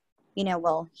that,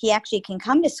 well, he actually can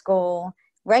come to school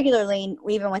regularly,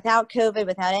 even without COVID,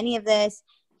 without any of this,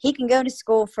 he can go to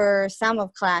school for some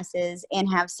of classes and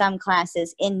have some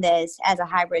classes in this as a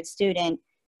hybrid student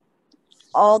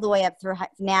all the way up through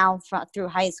through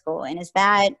high school. And is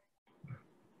that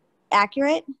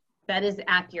accurate? That is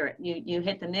accurate. You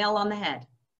hit the nail on the head.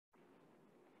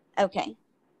 Okay.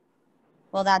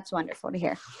 Well, that's wonderful to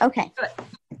hear. Okay. Good.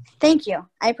 Thank you.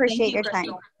 I appreciate Thank you, your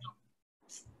time.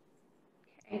 Crystal.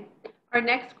 Okay. Our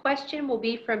next question will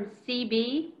be from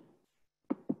CB.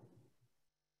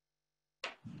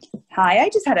 Hi, I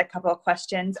just had a couple of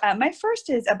questions. My first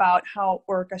is about how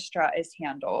orchestra is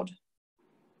handled.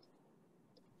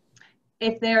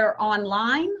 If they're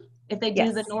online, if they do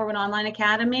Yes. the Norwin Online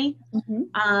Academy,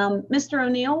 Mm-hmm. Mr.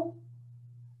 O'Neill,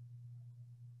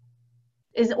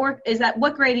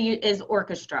 what grade is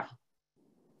orchestra?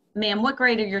 Ma'am, what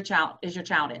grade is your child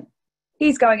in?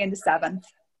 He's going into 7th.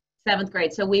 7th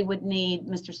grade. So we would need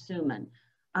Mr. Suman.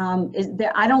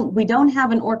 We don't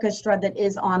have an orchestra that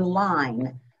is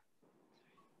online.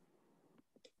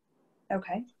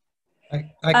 Okay.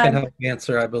 I can help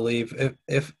answer, I believe.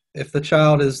 If the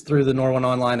child is through the Norwin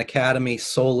Online Academy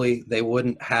solely, they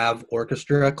wouldn't have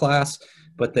orchestra class,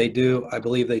 but they do, I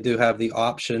believe they do have the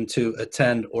option to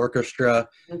attend orchestra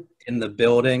in the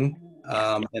building,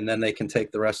 and then they can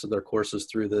take the rest of their courses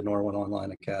through the Norwin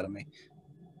Online Academy.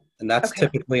 And that's Okay.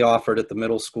 typically offered at the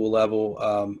middle school level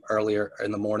earlier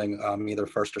in the morning, either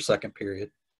first or second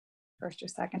period. First or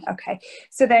second. Okay.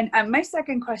 So then my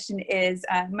second question is,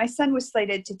 my son was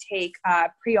slated to take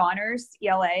pre-honors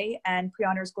ELA and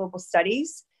pre-honors global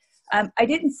studies. I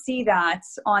didn't see that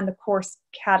on the course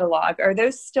catalog. Are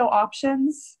those still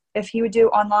options if he would do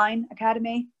online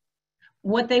academy?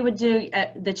 What they would do,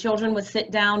 the children would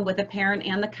sit down with a parent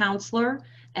and the counselor,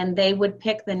 and they would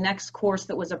pick the next course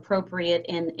that was appropriate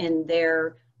in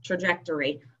their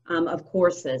trajectory of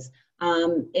courses.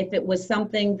 If it was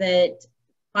something that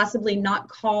possibly not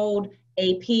called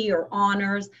AP or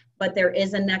honors, but there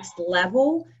is a next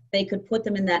level, they could put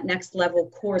them in that next level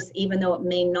course, even though it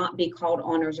may not be called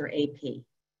honors or AP.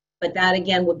 But that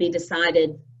again would be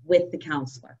decided with the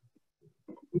counselor.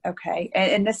 Okay.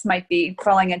 And this might be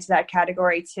falling into that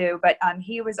category too, but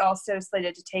he was also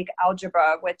slated to take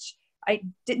algebra, which I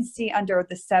didn't see under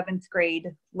the 7th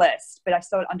grade list, but I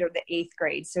saw it under the 8th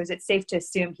grade. So is it safe to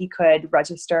assume he could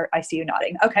register? I see you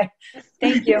nodding. Okay.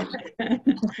 Thank you.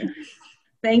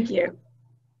 Thank you.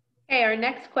 Okay, our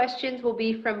next questions will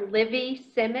be from Livy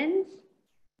Simmons.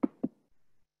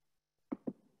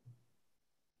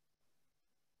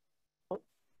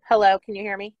 Hello, can you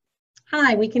hear me?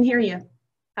 Hi, we can hear you.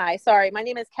 Hi, sorry. My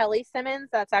name is Kelly Simmons.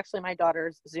 That's actually my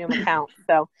daughter's Zoom account.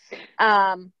 So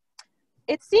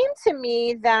it seemed to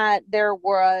me that there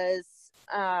was,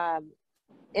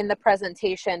 in the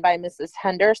presentation by Mrs.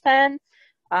 Henderson,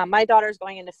 my daughter's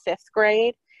going into 5th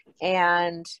grade,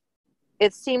 and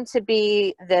it seemed to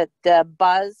be that the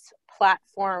Buzz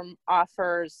platform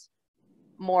offers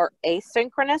more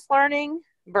asynchronous learning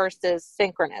versus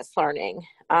synchronous learning.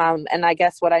 And I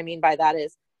guess what I mean by that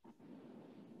is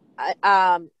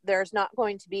there's not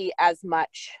going to be as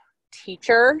much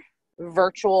teacher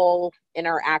virtual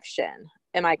interaction.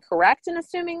 Am I correct in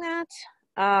assuming that?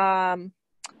 And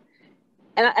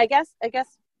I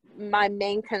guess my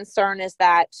main concern is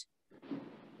that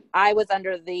I was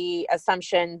under the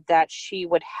assumption that she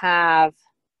would have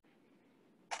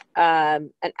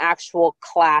an actual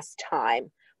class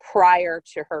time prior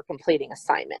to her completing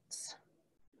assignments.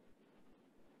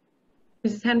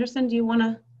 Mrs. Henderson, do you want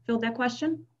to field that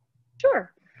question?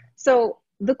 Sure. So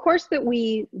the course that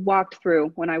we walked through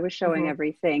when I was showing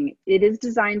everything, it is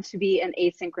designed to be an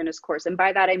asynchronous course. And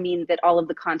by that, I mean that all of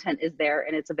the content is there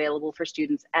and it's available for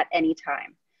students at any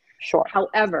time. Sure.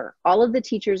 However, all of the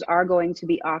teachers are going to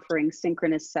be offering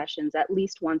synchronous sessions at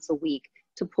least once a week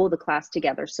to pull the class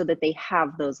together so that they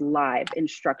have those live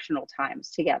instructional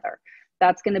times together.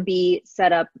 That's going to be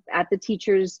set up at the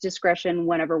teacher's discretion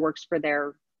whenever works for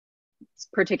their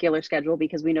particular schedule,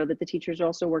 because we know that the teachers are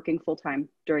also working full-time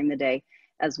during the day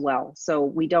as well. So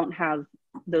we don't have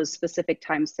those specific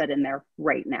times set in there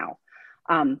right now.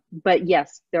 But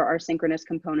yes, there are synchronous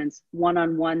components,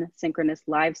 one-on-one synchronous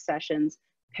live sessions.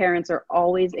 Parents are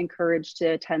always encouraged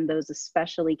to attend those,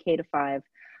 especially K to 5.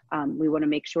 We want to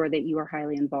make sure that you are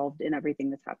highly involved in everything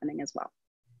that's happening as well.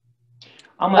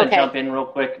 I'm going to jump in real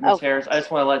quick, Ms. Harris. I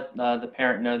just want to let the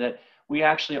parent know that we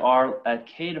actually are at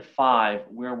K to 5.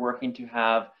 We're working to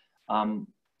have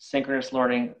synchronous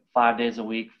learning 5 days a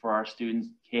week for our students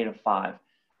K to 5.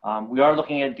 We are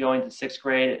looking at going to 6th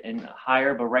grade and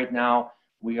higher, but right now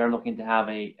we are looking to have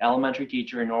a elementary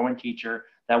teacher, a Norwin teacher,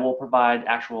 that will provide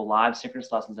actual live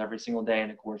synchronous lessons every single day in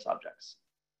the core subjects.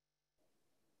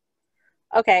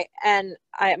 Okay, and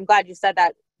I'm glad you said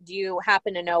that. Do you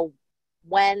happen to know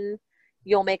when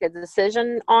you'll make a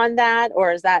decision on that,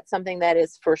 or is that something that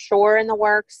is for sure in the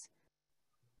works?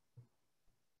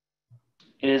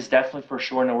 It is definitely for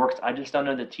sure in the works. I just don't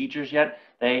know the teachers yet.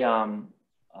 They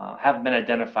haven't been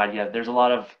identified yet. There's a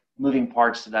lot of moving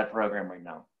parts to that program right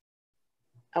now.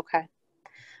 Okay.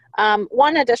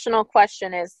 One additional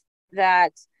question is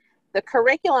that the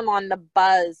curriculum on the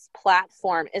Buzz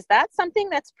platform, is that something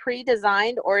that's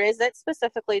pre-designed, or is it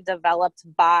specifically developed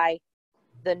by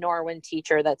the Norwin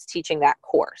teacher that's teaching that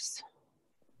course?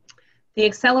 The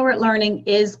Accelerate Learning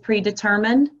is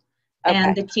predetermined, Okay.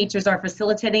 and the teachers are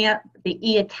facilitating it. The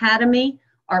E-Academy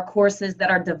are courses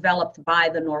that are developed by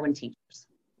the Norwin teachers.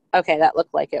 Okay, that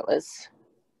looked like it was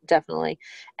definitely.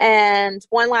 And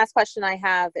one last question I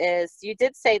have is, you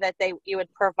did say that you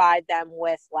would provide them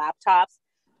with laptops.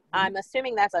 I'm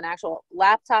assuming that's an actual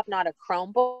laptop, not a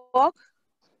Chromebook,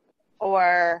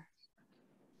 or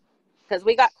because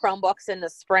we got Chromebooks in the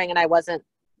spring and I wasn't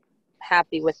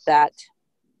happy with that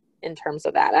in terms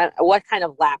of that. What kind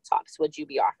of laptops would you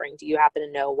be offering? Do you happen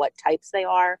to know what types they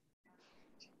are?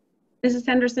 Mrs.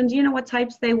 Henderson, do you know what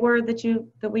types they were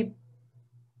that we?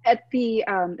 At the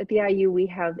IU, we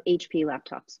have HP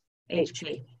laptops.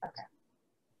 HP. Okay.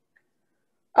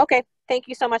 Okay. Thank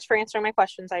you so much for answering my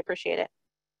questions. I appreciate it.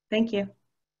 Thank you.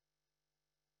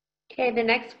 Okay, the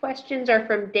next questions are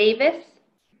from Davis.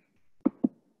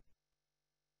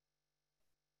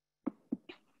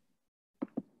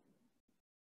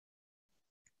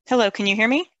 Hello, can you hear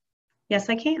me? Yes,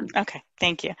 I can. Okay,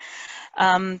 thank you.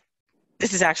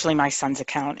 This is actually my son's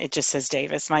account. It just says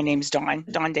Davis. My name's Dawn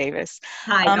Davis.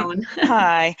 Hi, Dawn.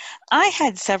 Hi. I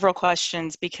had several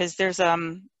questions because there's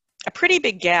a pretty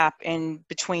big gap in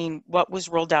between what was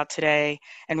rolled out today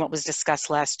and what was discussed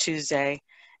last Tuesday.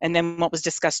 And then what was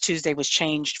discussed Tuesday was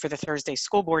changed for the Thursday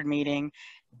school board meeting.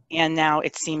 And now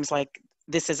it seems like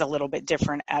this is a little bit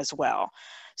different as well.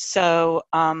 So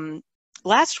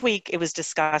last week it was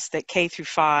discussed that K through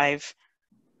 5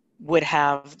 would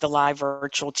have the live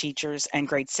virtual teachers and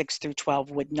grades 6 through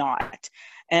 12 would not.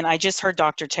 And I just heard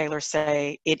Dr. Taylor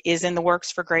say it is in the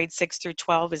works for grades 6 through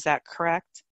 12. Is that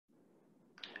correct?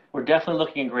 We're definitely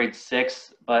looking at grade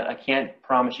 6, but I can't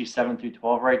promise you 7 through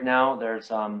 12 right now.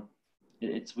 There's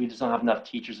we just don't have enough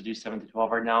teachers to do 7 through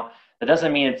 12 right now. That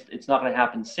doesn't mean it's not going to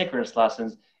happen synchronous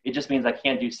lessons. It just means I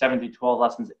can't do 7 through 12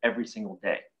 lessons every single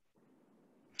day.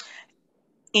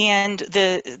 And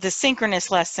the synchronous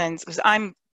lessons, because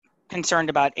I'm concerned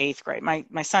about 8th grade.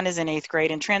 My son is in 8th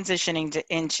grade and transitioning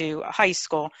into high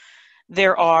school.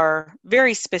 There are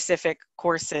very specific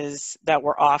courses that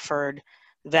were offered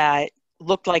that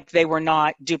looked like they were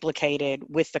not duplicated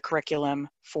with the curriculum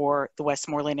for the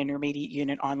Westmoreland Intermediate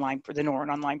Unit online, for the Norwin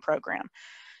Online program.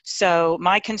 So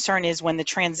my concern is when the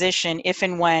transition, if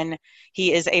and when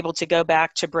he is able to go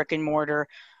back to brick and mortar,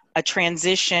 a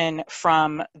transition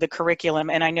from the curriculum,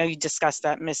 and I know you discussed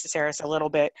that, Mrs. Harris, a little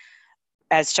bit,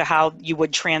 as to how you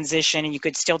would transition and you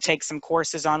could still take some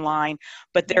courses online,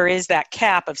 but there is that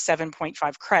cap of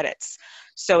 7.5 credits.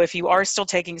 So if you are still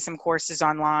taking some courses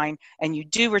online and you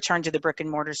do return to the brick and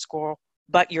mortar school,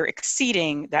 but you're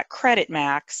exceeding that credit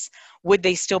max, would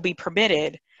they still be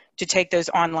permitted to take those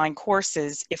online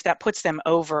courses if that puts them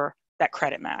over that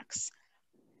credit max?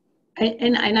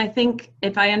 And I think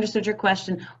if I understood your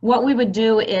question, what we would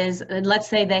do is, let's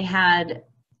say they had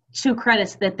 2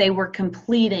 credits that they were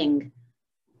completing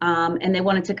and they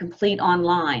wanted to complete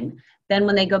online. Then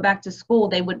when they go back to school,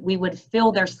 we would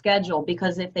fill their schedule,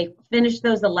 because if they finish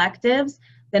those electives,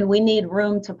 then we need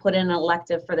room to put in an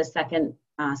elective for the second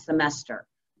semester.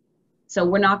 So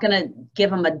we're not going to give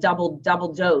them a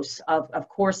double dose of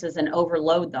courses and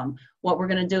overload them. What we're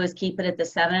going to do is keep it at the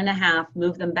 7.5,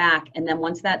 move them back, and then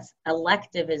once that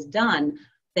elective is done,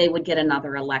 they would get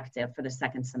another elective for the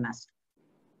second semester.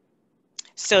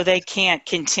 So they can't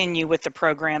continue with the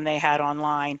program they had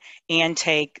online and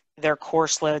take their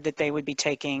course load that they would be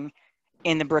taking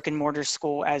in the brick and mortar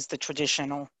school as the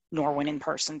traditional Norwin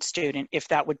in-person student, if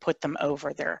that would put them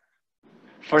over their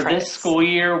For credits. This school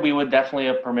year, we would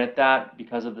definitely permit that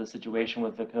because of the situation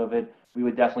with the COVID. We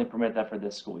would definitely permit that for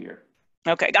this school year.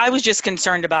 Okay, I was just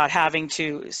concerned about having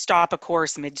to stop a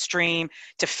course midstream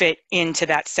to fit into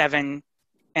that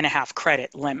 7.5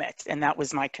 credit limit, and that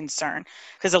was my concern,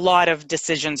 because a lot of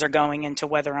decisions are going into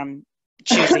whether I'm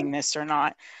choosing this or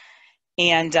not.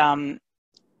 And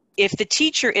if the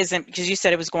teacher isn't, because you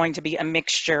said it was going to be a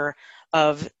mixture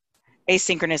of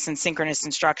asynchronous and synchronous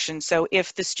instruction, so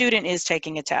if the student is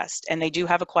taking a test and they do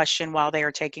have a question while they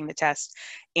are taking the test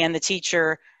and the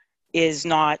teacher is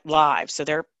not live, so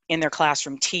they're in their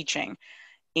classroom teaching,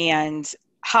 and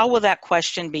how will that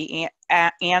question be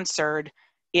answered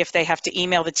if they have to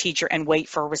email the teacher and wait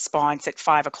for a response at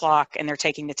 5 o'clock and they're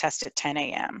taking the test at 10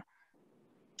 a.m.?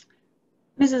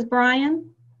 Mrs. Bryan,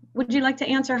 would you like to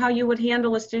answer how you would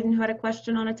handle a student who had a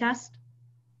question on a test?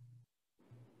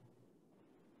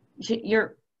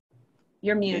 You're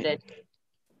muted.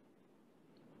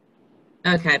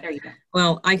 Okay. There you go.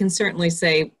 Well, I can certainly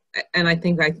say, and I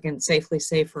think I can safely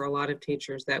say for a lot of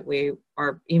teachers that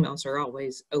our emails are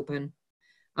always open.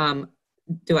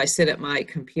 Do I sit at my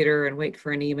computer and wait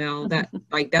for an email?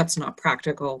 That's not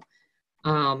practical.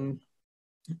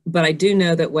 But I do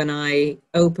know that when I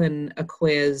open a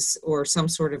quiz or some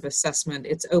sort of assessment,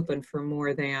 it's open for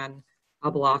more than a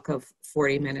block of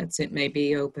 40 minutes. It may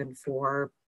be open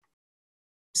for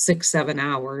 6-7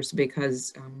 hours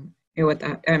because,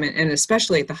 and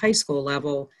especially at the high school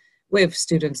level, we have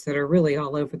students that are really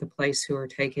all over the place who are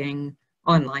taking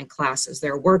online classes.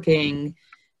 They're working,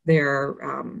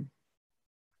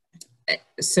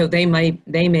 so they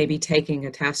may be taking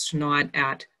a test not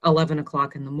at 11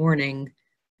 o'clock in the morning,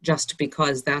 just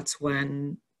because that's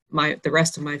when the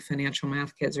rest of my financial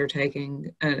math kids are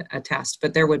taking a test.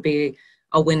 But there would be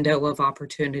a window of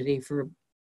opportunity for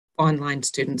online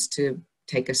students to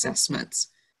take assessments.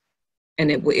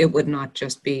 And it would not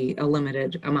just be a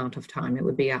limited amount of time, it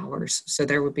would be hours. So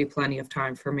there would be plenty of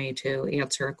time for me to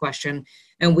answer a question.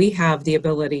 And we have the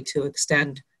ability to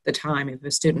extend the time. If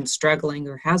a student's struggling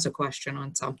or has a question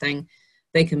on something,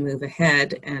 they can move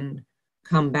ahead and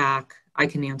come back. I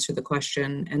can answer the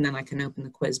question, and then I can open the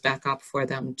quiz back up for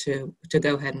them to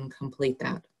go ahead and complete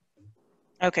that.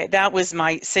 Okay, that was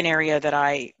my scenario that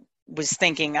I was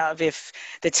thinking of. If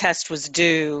the test was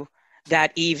due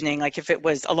that evening, like if it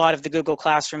was, a lot of the Google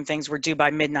Classroom things were due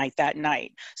by midnight that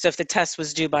night. So if the test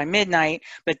was due by midnight,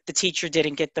 but the teacher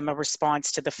didn't get them a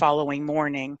response to the following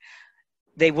morning,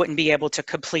 they wouldn't be able to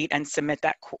complete and submit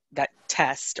that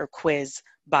test or quiz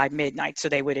by midnight. So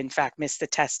they would in fact miss the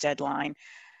test deadline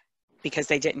because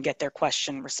they didn't get their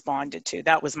question responded to.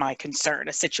 That was my concern,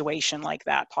 a situation like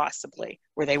that possibly,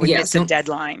 where they would miss a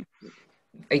deadline.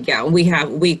 Yeah,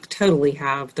 we totally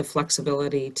have the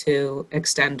flexibility to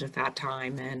extend that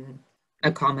time and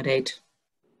accommodate.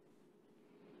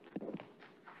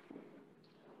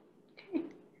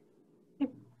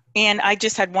 And I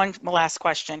just had one last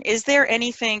question. Is there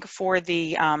anything for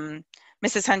the,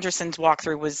 Mrs. Henderson's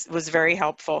walkthrough was very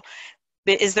helpful.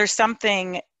 Is there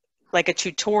something like a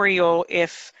tutorial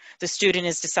if the student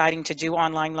is deciding to do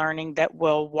online learning that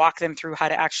will walk them through how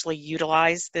to actually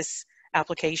utilize this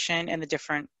application and the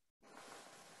different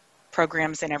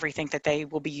programs and everything that they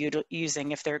will be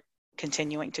using if they're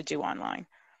continuing to do online?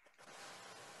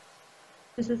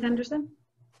 Mrs. Henderson?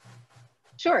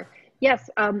 Sure. Yes,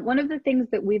 one of the things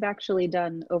that we've actually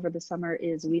done over the summer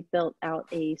is we've built out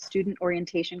a student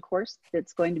orientation course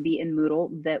that's going to be in Moodle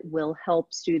that will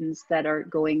help students that are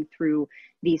going through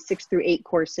the 6 through 8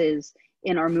 courses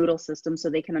in our Moodle system so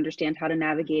they can understand how to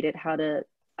navigate it, how to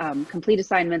complete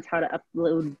assignments, how to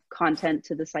upload content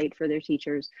to the site for their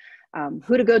teachers,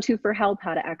 who to go to for help,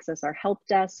 how to access our help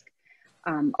desk,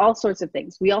 all sorts of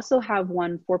things. We also have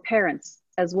one for parents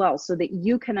as well, so that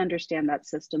you can understand that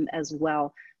system as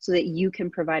well, so that you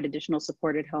can provide additional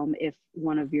support at home if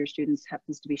one of your students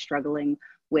happens to be struggling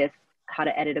with how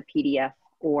to edit a PDF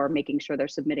or making sure they're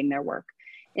submitting their work.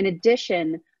 In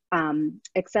addition,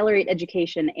 Accelerate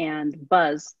Education and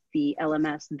Buzz, the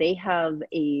LMS, they have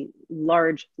a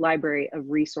large library of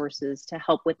resources to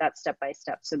help with that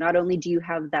step-by-step. So not only do you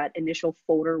have that initial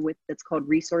folder that's called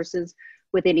resources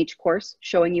within each course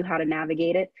showing you how to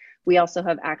navigate it, we also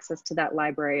have access to that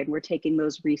library, and we're taking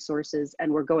those resources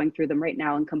and we're going through them right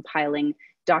now and compiling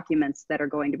documents that are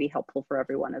going to be helpful for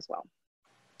everyone as well.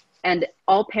 And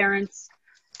all parents,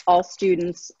 all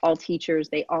students, all teachers,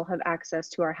 they all have access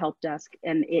to our help desk,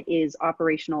 and it is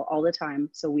operational all the time.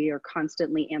 So we are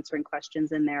constantly answering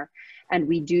questions in there, and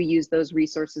we do use those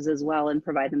resources as well and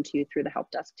provide them to you through the help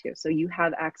desk too. So you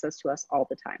have access to us all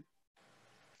the time.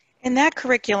 And that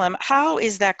curriculum, how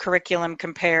is that curriculum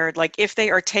compared? Like if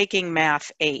they are taking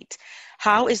Math 8,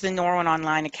 how is the Norwin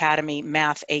Online Academy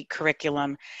Math 8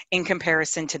 curriculum in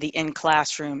comparison to the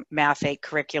in-classroom Math 8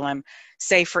 curriculum?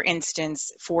 Say for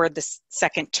instance, for the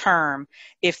second term,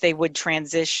 if they would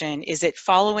transition, is it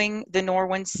following the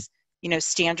Norwin's,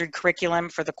 standard curriculum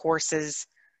for the courses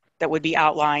that would be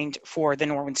outlined for the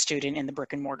Norwin student in the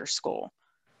brick and mortar school?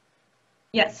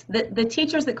 Yes, the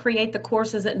teachers that create the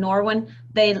courses at Norwin,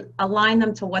 they align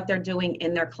them to what they're doing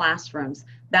in their classrooms.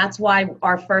 That's why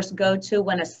our first go-to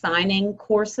when assigning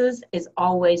courses is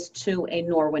always to a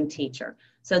Norwin teacher,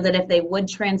 so that if they would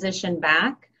transition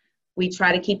back, we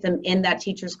try to keep them in that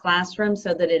teacher's classroom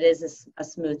so that it is a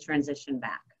smooth transition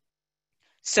back.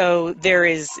 So there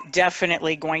is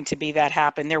definitely going to be that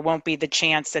happen. There won't be the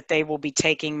chance that they will be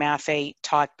taking Math 8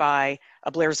 taught by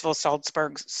a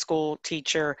Blairsville-Salzburg school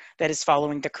teacher that is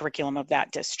following the curriculum of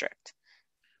that district.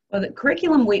 Well, the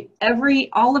curriculum,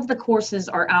 all of the courses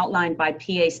are outlined by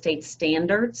PA state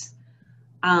standards.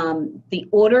 The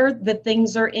order that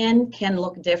things are in can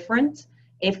look different.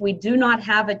 If we do not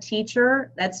have a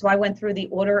teacher, that's why I went through the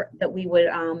order that we would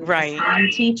assign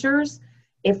teachers.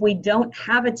 If we don't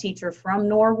have a teacher from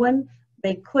Norwin,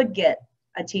 they could get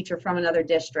a teacher from another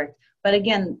district. But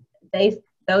again,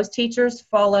 those teachers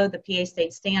follow the PA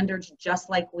state standards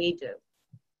just like we do.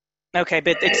 Okay,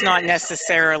 but it's not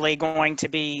necessarily going to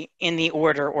be in the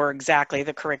order or exactly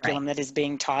the curriculum that is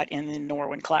being taught in the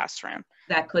Norwin classroom.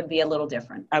 That could be a little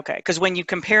different. Okay, because when you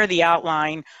compare the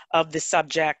outline of the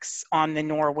subjects on the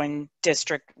Norwin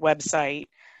district website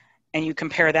and you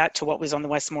compare that to what was on the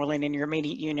Westmoreland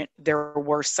Intermediate unit, there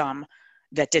were some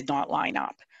that did not line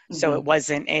up. So it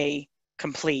wasn't a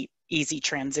complete easy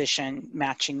transition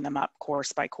matching them up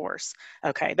course by course.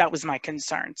 Okay, that was my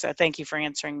concern. So thank you for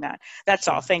answering that. That's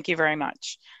all. Thank you very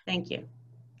much. Thank you.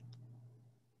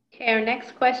 Okay, our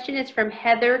next question is from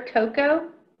Heather Coco.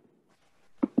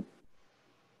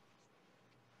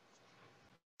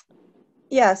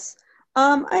 Yes,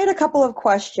 I had a couple of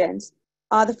questions.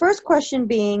 The first question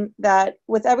being that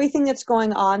with everything that's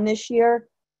going on this year,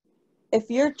 if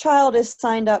your child is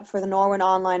signed up for the Norwin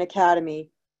Online Academy,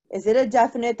 is it a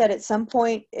definite that at some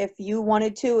point, if you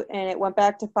wanted to and it went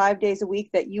back to 5 days a week,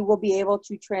 that you will be able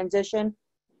to transition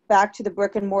back to the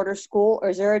brick and mortar school? Or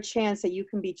is there a chance that you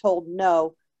can be told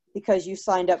no because you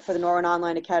signed up for the Norwin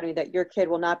Online Academy, that your kid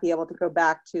will not be able to go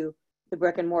back to the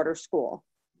brick and mortar school?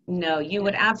 No, you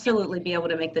would absolutely be able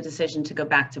to make the decision to go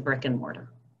back to brick and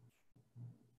mortar.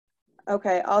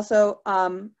 Okay, also,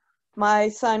 my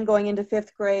son going into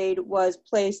 5th grade was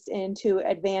placed into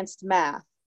advanced math.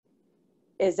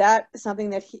 Is that something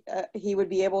that he would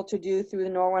be able to do through the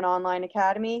Norwin Online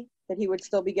Academy, that he would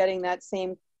still be getting that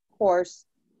same course?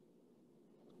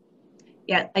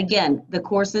 Yeah, again, the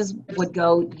courses would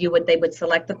go, they would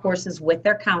select the courses with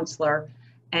their counselor,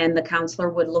 and the counselor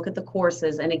would look at the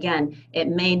courses. And again, it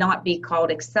may not be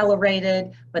called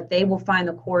accelerated, but they will find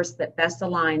the course that best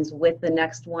aligns with the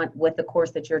next one, with the course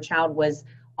that your child was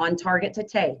on target to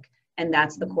take. And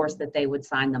that's the course that they would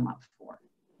sign them up for.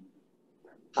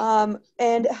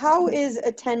 And how is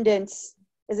attendance?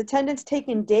 Is attendance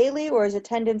taken daily, or is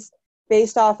attendance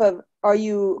based off of, are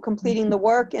you completing the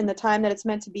work in the time that it's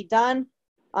meant to be done?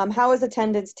 How is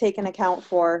attendance taken account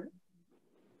for?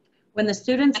 When the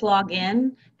students log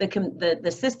in,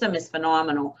 the system is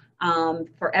phenomenal.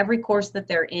 For every course that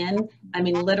they're in, I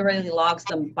mean, literally logs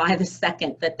them by the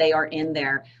second that they are in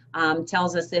there.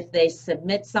 Tells us if they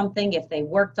submit something, if they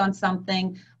worked on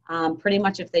something, pretty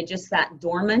much if they just sat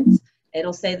dormant,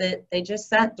 it'll say that they just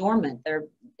sat dormant.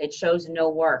 It shows no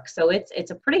work. So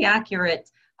it's a pretty accurate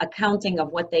accounting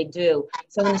of what they do.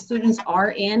 So when the students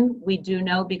are in, we do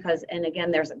know because, and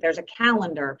again, there's a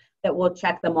calendar that will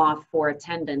check them off for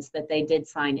attendance that they did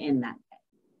sign in that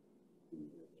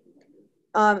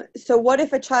day. So what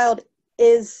if a child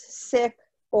is sick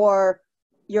or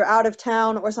you're out of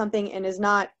town or something and is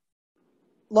not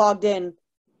logged in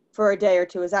for a day or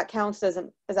two? Is that counted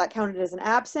as an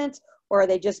absence, or are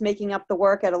they just making up the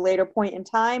work at a later point in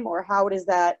time, or how does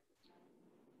that?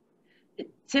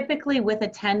 Typically with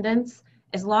attendance,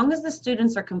 as long as the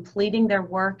students are completing their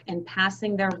work and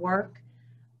passing their work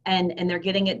and they're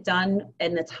getting it done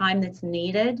in the time that's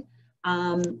needed,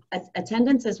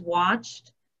 attendance is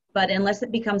watched, but unless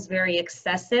it becomes very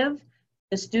excessive,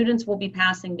 the students will be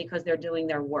passing because they're doing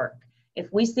their work.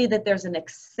 If we see that there's an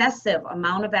excessive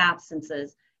amount of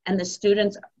absences and the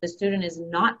student is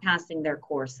not passing their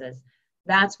courses,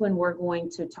 that's when we're going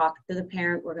to talk to the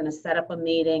parent. We're going to set up a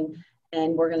meeting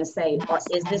and we're going to say,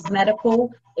 is this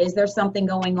medical? Is there something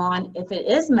going on? If it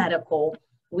is medical,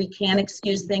 we can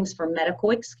excuse things for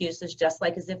medical excuses, just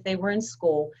like as if they were in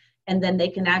school. And then they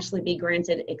can actually be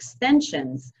granted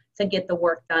extensions to get the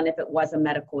work done if it was a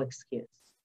medical excuse.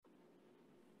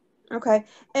 Okay.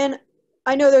 And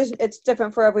I know it's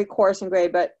different for every course and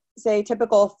grade, but say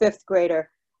typical 5th grader,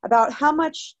 about how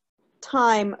much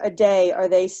time a day are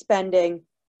they spending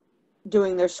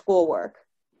doing their schoolwork?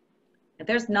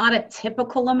 There's not a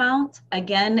typical amount.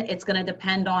 Again, it's going to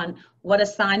depend on what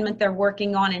assignment they're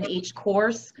working on in each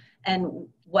course and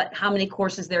how many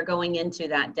courses they're going into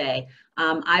that day.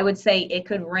 I would say it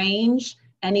could range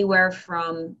anywhere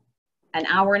from an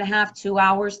hour and a half, 2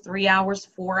 hours, 3 hours,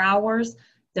 4 hours,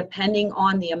 depending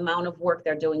on the amount of work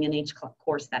they're doing in each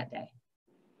course that day.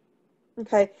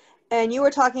 Okay. And you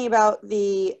were talking about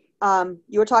the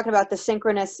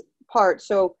synchronous part.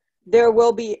 So there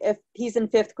will be, if he's in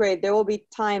 5th grade, there will be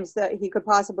times that he could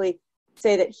possibly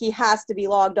say that he has to be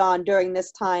logged on during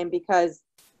this time because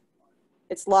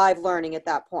it's live learning at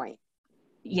that point.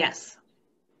 Yes.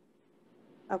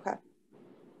 Okay.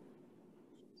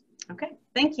 Okay,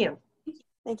 thank you.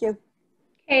 Thank you.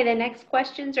 Okay, the next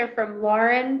questions are from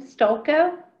Lauren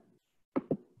Stolko.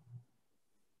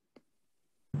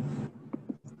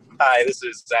 Hi, this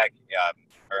is Zach,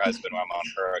 her husband. I'm on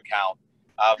her account.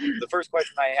 The first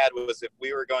question I had was if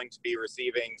we were going to be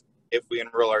receiving, if we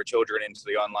enroll our children into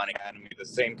the online academy, the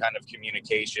same kind of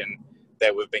communication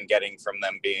that we've been getting from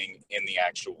them being in the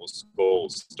actual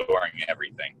schools, storing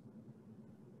everything.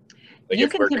 Like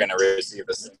if we're going to receive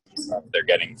the same stuff they're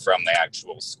getting from the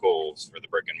actual schools for the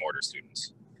brick and mortar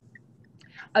students.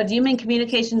 Oh, do you mean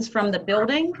communications from the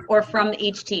building or from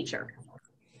each teacher?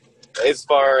 As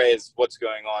far as what's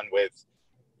going on with,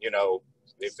 you know,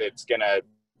 if it's going to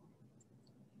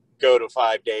go to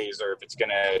 5 days or if it's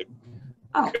going to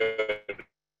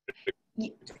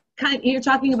You're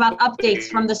talking about updates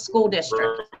from the school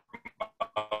district.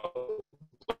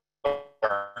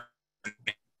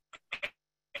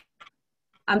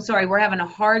 I'm sorry, we're having a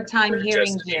hard time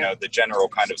hearing you. You know, the general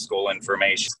kind of school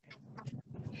information.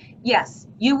 Yes,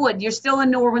 you would. You're still a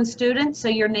Norwin student, so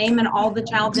your name and all the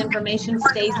child's information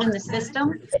stays in the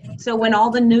system. So when all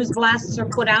the news blasts are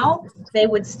put out, they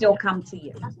would still come to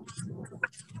you.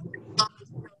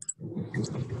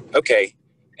 Okay.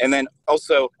 And then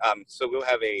also, so we'll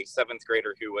have a 7th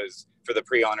grader who was for the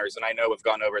pre-honors, and I know we've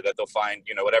gone over that they'll find,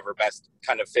 you know, whatever best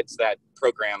kind of fits that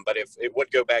program. But if it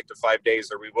would go back to 5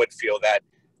 days, or we would feel that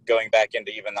going back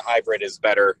into even the hybrid is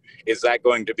better, is that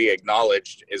going to be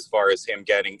acknowledged as far as him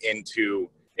getting into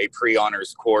a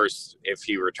pre-honors course if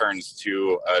he returns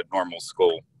to a normal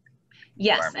school?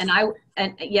 Yes, and I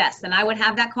would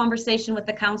have that conversation with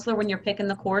the counselor when you're picking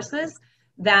the courses,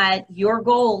 that your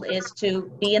goal is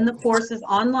to be in the courses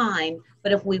online,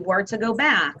 but if we were to go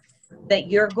back, that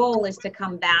your goal is to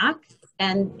come back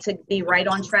and to be right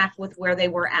on track with where they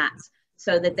were at,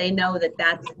 so that they know that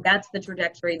that's the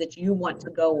trajectory that you want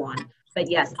to go on. But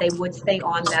yes, they would stay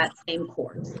on that same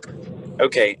course.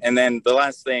 Okay, and then the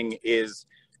last thing is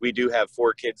we do have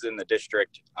 4 kids in the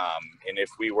district, and if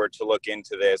we were to look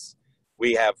into this,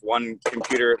 we have 1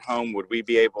 computer at home. Would we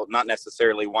be able, not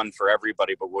necessarily one for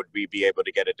everybody, but would we be able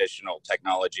to get additional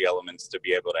technology elements to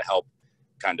be able to help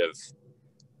kind of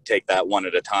take that one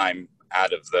at a time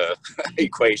out of the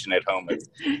equation at home of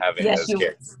having those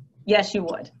kids? Yes, you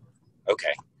would.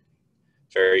 Okay,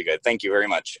 very good. Thank you very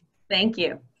much. Thank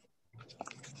you.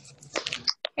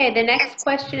 Okay, the next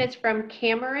question is from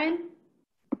Cameron.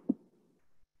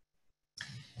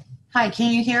 Hi,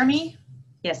 can you hear me?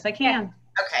 Yes, I can.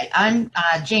 Okay, I'm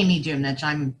Jamie Dumnich.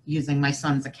 I'm using my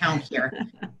son's account here.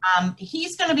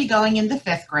 He's going to be going into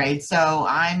 5th grade, so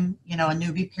I'm, you know, a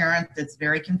newbie parent that's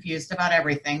very confused about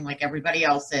everything, like everybody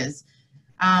else is.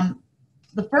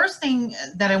 The first thing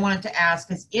that I wanted to ask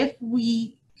is if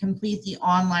we complete the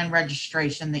online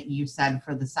registration that you said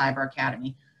for the Cyber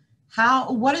Academy,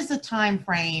 what is the time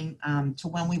frame to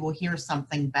when we will hear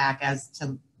something back as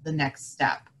to the next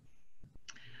step?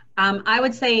 I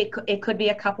would say it could be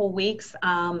a couple weeks.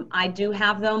 I do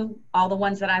have them, all the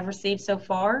ones that I've received so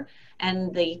far,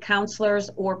 and the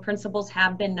counselors or principals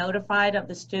have been notified of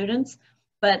the students.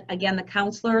 But again, the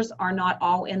counselors are not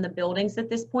all in the buildings at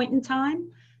this point in time.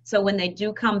 So when they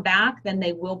do come back, then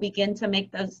they will begin to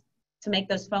make those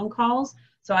phone calls.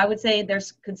 So I would say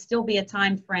could still be a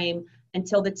time frame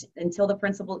until the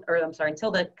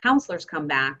counselors come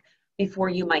back before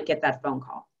you might get that phone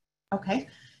call. Okay.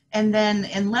 And then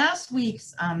in last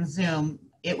week's Zoom,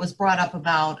 it was brought up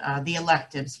about the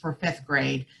electives for 5th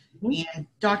grade. Mm-hmm. And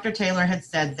Dr. Taylor had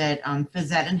said that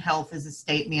phys ed and health is a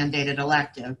state mandated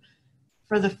elective.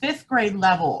 For the 5th grade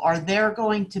level, are there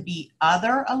going to be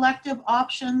other elective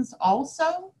options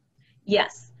also?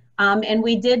 Yes, and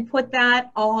we did put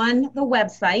that on the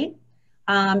website.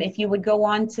 If you would go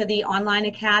on to the Online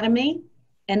Academy,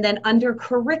 and then under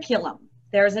curriculum,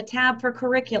 there's a tab for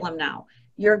curriculum now.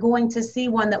 You're going to see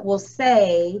one that will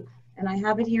say, and I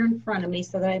have it here in front of me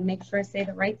so that I make sure I say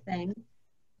the right thing.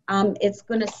 It's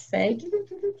going to say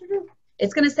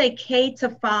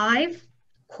K-5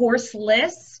 course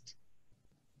list.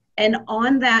 And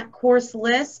on that course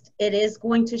list, it is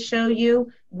going to show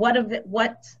you what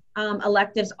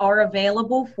electives are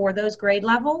available for those grade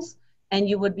levels, and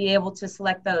you would be able to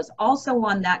select those. Also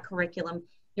on that curriculum,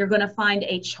 you're going to find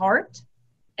a chart,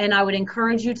 and I would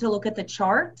encourage you to look at the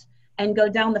chart and go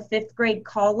down the 5th grade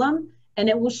column, and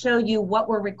it will show you what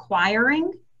we're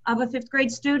requiring of a 5th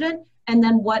grade student, and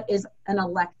then what is an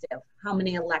elective, how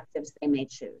many electives they may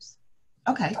choose.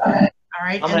 Okay. All right.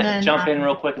 I'm going to jump in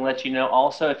real quick and let you know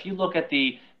also, if you look at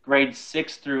the grades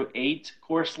 6 through 8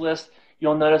 course list,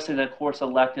 you'll notice in the course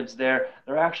electives there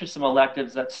are actually some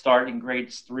electives that start in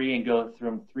grades 3 and go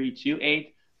from 3 to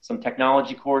 8, some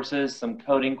technology courses, some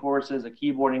coding courses, a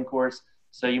keyboarding course.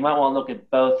 So you might want to look at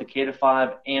both the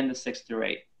K-5 and the 6 through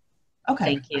 8. Okay.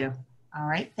 Thank you. All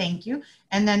right, thank you.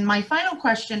 And then my final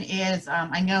question is,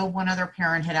 I know one other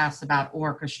parent had asked about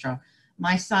orchestra.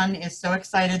 My son is so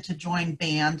excited to join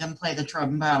band and play the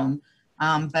trombone,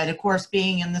 but of course,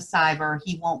 being in the cyber,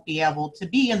 he won't be able to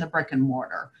be in the brick and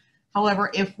mortar.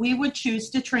 However, if we would choose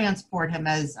to transport him,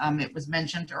 as it was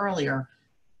mentioned earlier,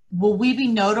 will we be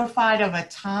notified of a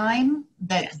time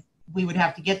that we would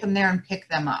have to get them there and pick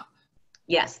them up?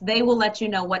 Yes, they will let you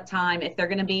know what time, if they're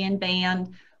going to be in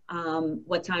band,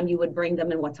 what time you would bring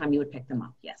them and what time you would pick them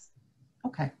up. Yes.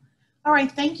 Okay. All right.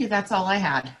 Thank you. That's all I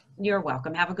had. You're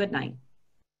welcome. Have a good night.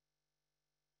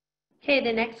 Okay,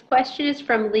 the next question is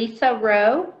from Lisa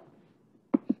Rowe.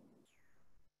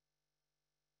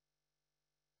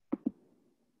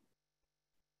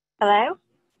 Hello?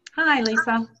 Hi,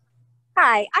 Lisa.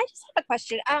 Hi, I just have a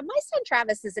question. My son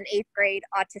Travis is in 8th grade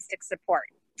autistic support.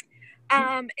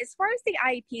 As far as the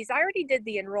IEPs, I already did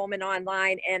the enrollment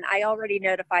online and I already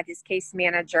notified his case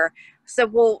manager.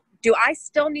 So do I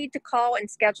still need to call and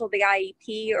schedule the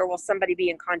IEP, or will somebody be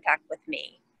in contact with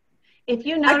me? If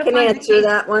you I can answer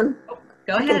that one. Oh,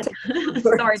 go ahead.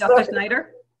 Sorry, Dr.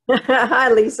 Snyder.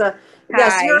 Hi, Lisa.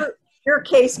 Hi. Yes, your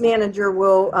case manager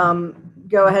will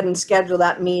go ahead and schedule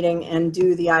that meeting and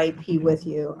do the IEP with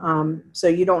you. So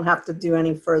you don't have to do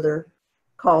any further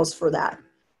calls for that.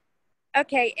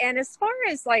 Okay, and as far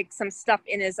as like some stuff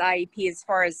in his IEP, as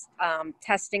far as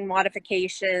testing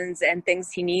modifications and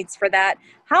things he needs for that,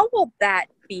 how will that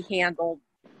be handled,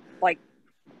 like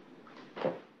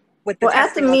with the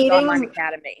testing of the Online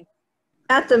Academy?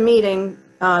 At the meeting,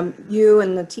 you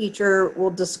and the teacher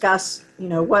will discuss,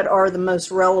 what are the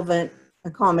most relevant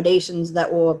accommodations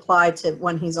that will apply to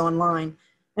when he's online.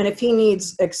 And if he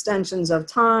needs extensions of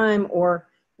time or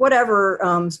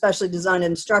whatever specially designed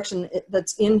instruction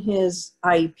that's in his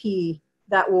IEP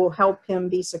that will help him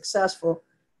be successful,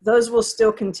 those will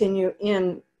still continue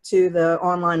into the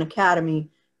Online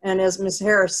Academy. And as Ms.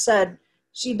 Harris said,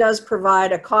 she does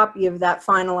provide a copy of that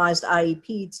finalized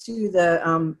IEP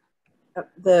to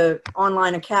the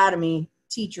Online Academy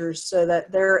teachers so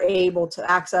that they're able to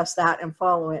access that and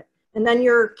follow it. And then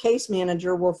your case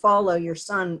manager will follow your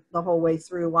son the whole way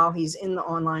through while he's in the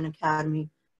Online Academy,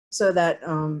 so that,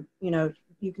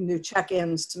 you can do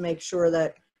check-ins to make sure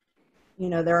that,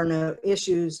 there are no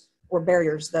issues or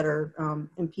barriers that are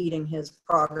impeding his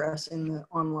progress in the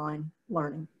online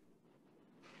learning.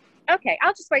 Okay,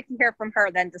 I'll just wait to hear from her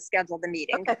then to schedule the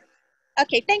meeting.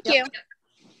 Okay, thank you.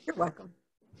 You're welcome.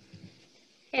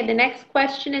 Okay, the next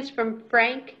question is from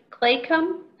Frank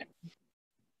Claycomb.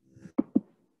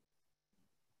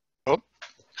 Oh,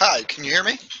 hi, can you hear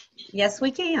me? Yes,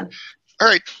 we can. All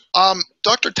right.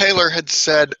 Dr. Taylor had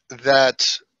said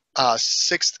that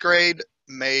 6th grade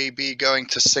may be going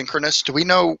to synchronous. Do we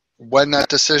know when that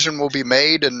decision will be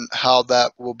made and how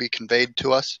that will be conveyed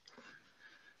to us?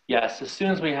 Yes, as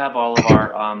soon as we have all of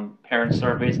our parent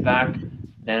surveys back,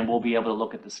 then we'll be able to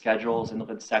look at the schedules and look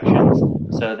at sections.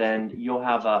 So then you'll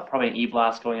have probably an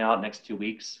e-blast going out next 2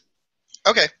 weeks.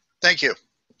 Okay, thank you.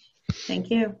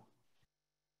 Thank you.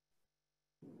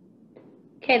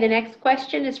 Okay, the next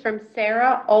question is from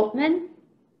Sarah Altman.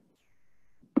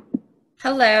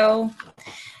 Hello.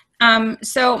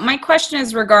 So my question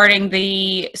is regarding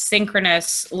the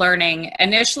synchronous learning.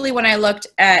 Initially, when I looked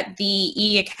at the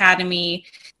E-Academy,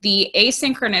 the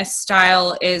asynchronous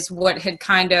style is what had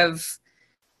kind of,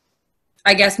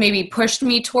 I guess, maybe pushed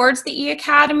me towards the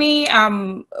E-Academy.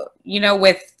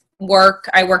 With work,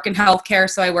 I work in healthcare,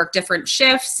 so I work different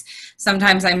shifts.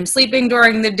 Sometimes I'm sleeping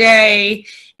during the day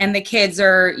and the kids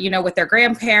are, with their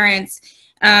grandparents.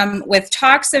 With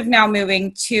talks of now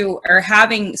moving to or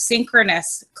having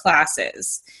synchronous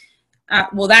classes,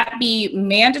 will that be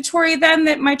mandatory then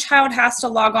that my child has to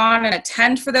log on and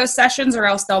attend for those sessions, or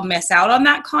else they'll miss out on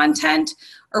that content?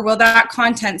 Or will that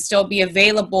content still be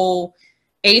available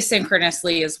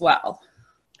asynchronously as well?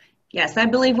 Yes, I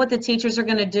believe what the teachers are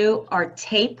going to do are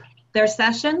tape their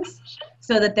sessions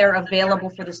so that they're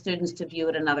available for the students to view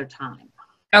at another time.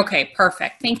 Okay,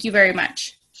 perfect. Thank you very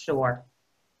much. Sure.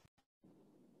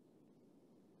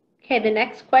 Okay, the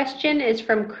next question is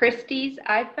from Christy's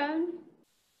iPhone.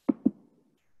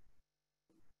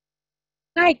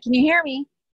 Hi, can you hear me?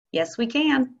 Yes, we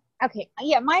can. Okay,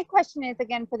 yeah, my question is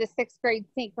again for the 6th grade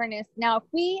synchronous. Now, if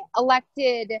we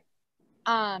elected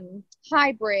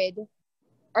hybrid,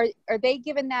 are they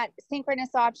given that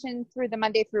synchronous option through the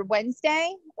Monday through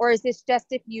Wednesday, or is this just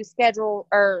if you schedule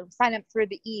or sign up through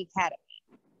the E-Academy?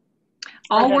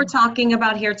 All we're talking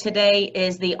about here today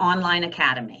is the Online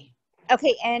Academy.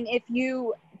 Okay, and if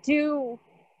you do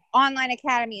Online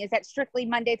Academy, is that strictly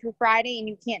Monday through Friday and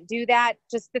you can't do that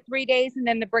just the 3 days and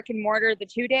then the brick and mortar the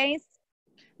 2 days?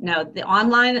 No, the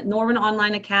Norwin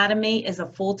Online Academy is a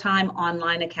full-time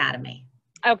online academy.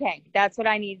 Okay, that's what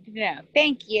I needed to know.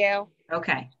 Thank you.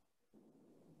 Okay.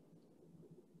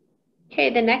 Okay,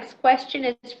 the next question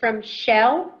is from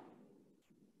Shell.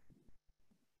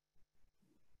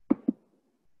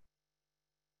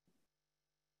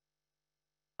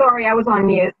 Sorry, I was on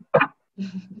mute.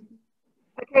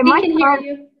 Okay,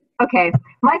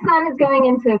 my son is going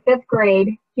into 5th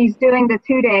grade. He's doing the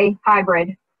 2-day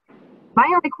hybrid. My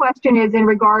only question is in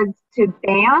regards to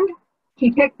band.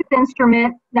 He picked his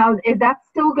instrument. Now, is that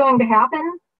still going to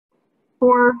happen?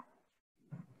 Or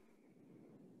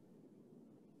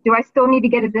do I still need to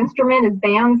get his instrument? Is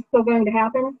band still going to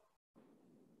happen?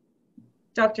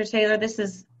 Dr. Taylor, this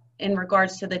is in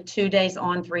regards to the 2 days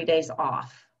on, 3 days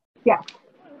off. Yeah.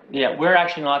 Yeah, we're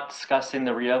actually not discussing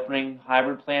the reopening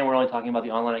hybrid plan. We're only talking about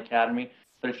the online academy.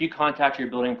 But if you contact your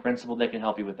building principal, they can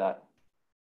help you with that.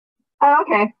 Oh,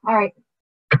 okay. All right.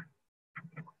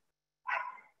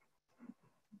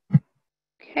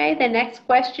 Okay, the next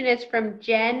question is from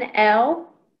Jen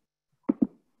L.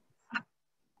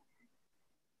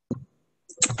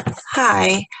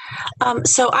 Hi.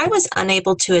 So I was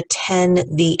unable to attend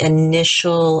the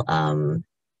initial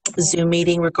Zoom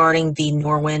meeting regarding the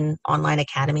Norwin Online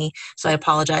Academy. So I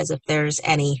apologize if there's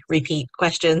any repeat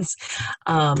questions.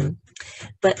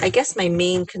 But I guess my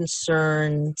main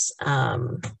concerns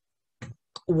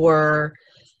were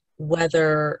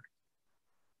whether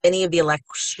any of the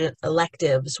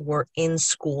electives were in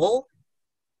school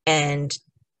and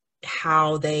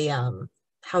how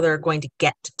they're going to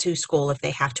get to school if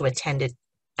they have to attend it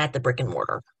at the brick and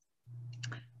mortar.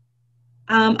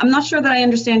 I'm not sure that I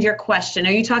understand your question.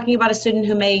 Are you talking about a student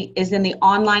who is in the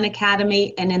online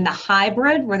academy and in the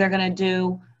hybrid where they're going to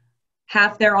do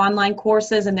half their online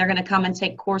courses and they're going to come and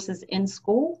take courses in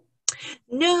school?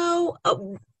 No,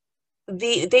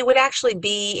 they would actually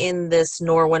be in this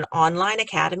Norwin Online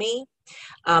Academy,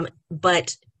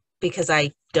 but because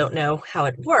I don't know how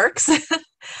it works,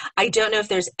 I don't know if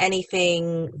there's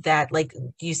anything that, like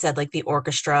you said, like the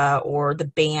orchestra or the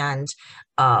band,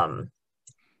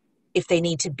 if they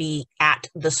need to be at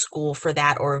the school for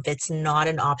that or if it's not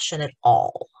an option at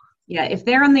all. Yeah, if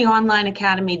they're in the online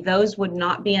academy, those would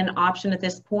not be an option at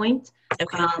this point.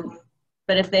 Okay.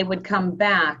 But if they would come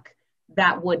back,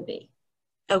 that would be.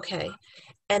 Okay.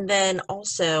 And then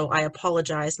also, I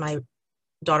apologize, my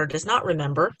daughter does not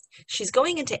remember. She's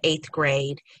going into 8th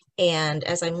grade, and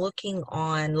as I'm looking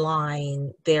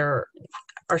online, there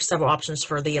are several options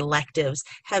for the electives.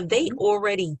 Have they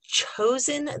already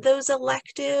chosen those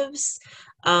electives?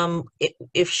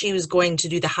 If she was going to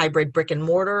do the hybrid brick and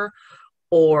mortar,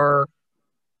 or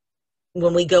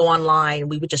when we go online,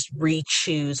 we would just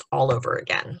re-choose all over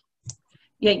again?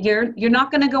 Yeah, you're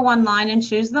not going to go online and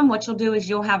choose them. What you'll do is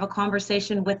you'll have a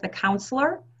conversation with the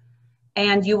counselor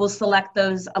and you will select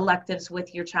those electives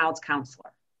with your child's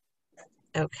counselor.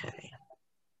 Okay.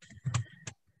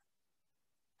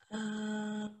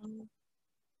 I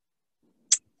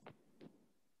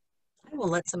will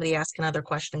let somebody ask another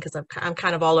question because I'm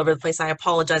kind of all over the place. I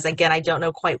apologize. Again, I don't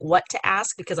know quite what to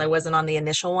ask because I wasn't on the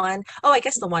initial one. Oh, I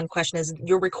guess the one question is,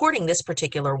 you're recording this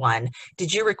particular one.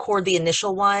 Did you record the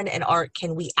initial one, and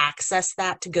can we access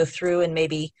that to go through, and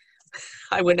maybe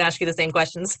I wouldn't ask you the same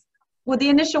questions? Well, the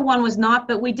initial one was not,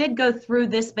 but we did go through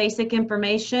this basic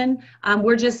information.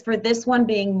 We're just, for this one,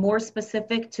 being more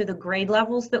specific to the grade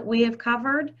levels that we have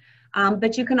covered.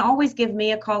 But you can always give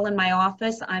me a call in my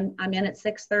office. I'm in at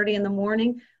 6:30 in the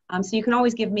morning. So you can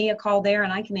always give me a call there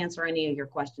and I can answer any of your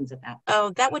questions at that. Oh,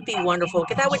 that would be wonderful.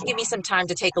 That would give me some time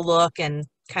to take a look and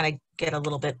kind of get a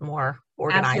little bit more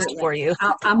organized. Absolutely. For you.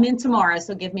 I'm in tomorrow,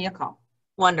 so give me a call.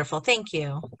 Wonderful. Thank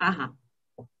you. Uh-huh.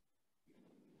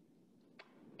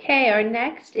 Okay, our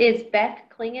next is Beth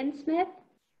Klingensmith.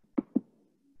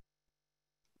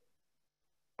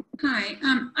 Hi,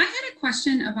 I had a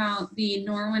question about the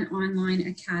Norwin Online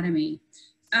Academy.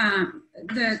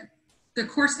 The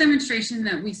course demonstration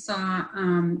that we saw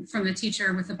from the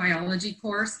teacher with the biology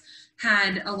course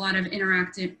had a lot of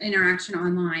interaction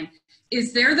online.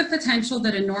 Is there the potential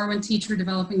that a Norwin teacher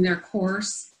developing their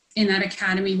course in that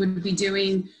academy would be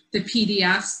doing the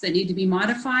PDFs that need to be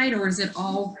modified, or is it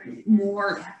all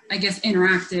more, I guess,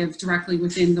 interactive directly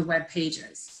within the web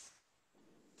pages?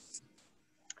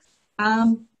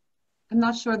 I'm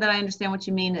not sure that I understand what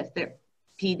you mean if they're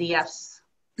PDFs.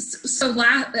 So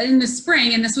in the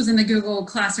spring, and this was in the Google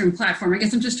Classroom platform, I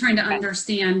guess I'm just trying to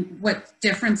understand what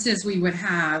differences we would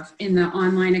have in the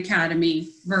online academy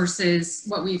versus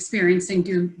what we experience in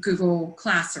Google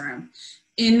Classroom.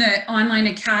 In the online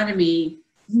academy,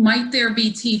 might there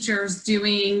be teachers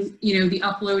doing, the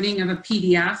uploading of a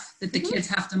PDF that the kids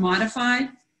have to modify?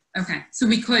 Okay, so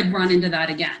we could run into that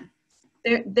again.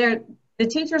 The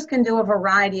teachers can do a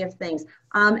variety of things.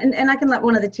 And I can let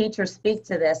one of the teachers speak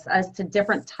to this as to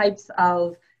different types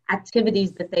of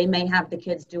activities that they may have the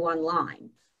kids do online.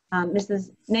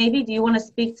 Mrs. Navy, do you want to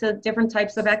speak to different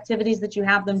types of activities that you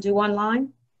have them do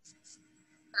online?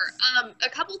 Sure. A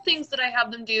couple things that I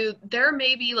have them do, there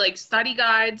may be like study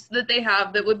guides that they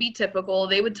have that would be typical.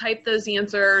 They would type those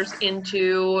answers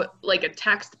into like a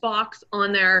text box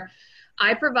on there.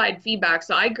 I provide feedback.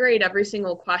 So I grade every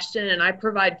single question and I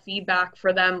provide feedback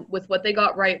for them with what they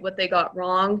got right, what they got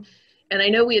wrong. And I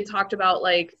know we had talked about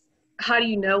like, how do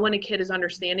you know when a kid is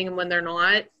understanding and when they're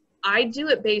not? I do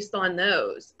it based on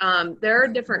those. There are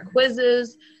different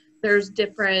quizzes. There's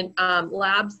different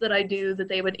labs that I do that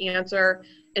they would answer.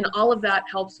 And all of that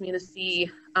helps me to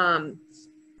see,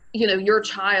 your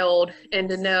child and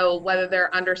to know whether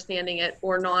they're understanding it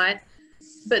or not.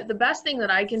 But the best thing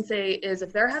that I can say is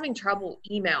if they're having trouble,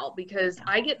 email, because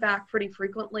I get back pretty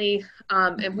frequently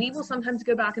and we will sometimes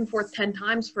go back and forth 10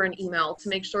 times for an email to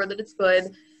make sure that it's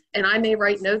good. And I may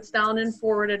write notes down and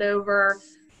forward it over.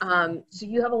 So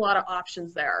you have a lot of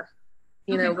options there,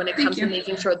 when it comes to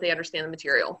making sure that they understand the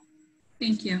material.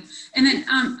 Thank you. And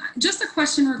then just a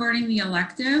question regarding the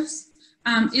electives.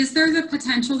 Is there the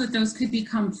potential that those could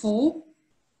become full?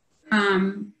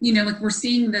 Like we're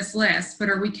seeing this list, but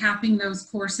are we capping those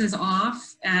courses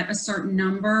off at a certain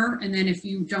number? And then if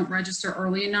you don't register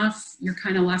early enough, you're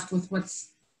kind of left with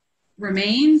what's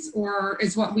remains, or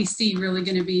is what we see really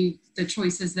going to be the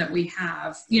choices that we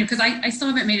have? Because I still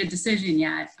haven't made a decision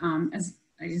yet, as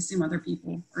I assume other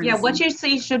people are. Yeah, what you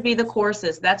see should be the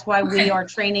courses. That's why we are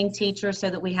training teachers so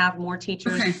that we have more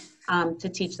teachers to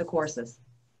teach the courses.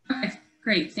 Okay,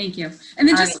 great, thank you. And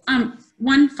then just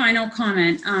one final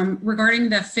comment regarding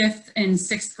the 5th and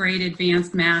 6th grade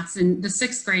advanced maths, and the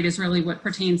 6th grade is really what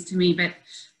pertains to me, but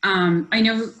I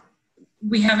know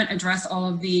we haven't addressed all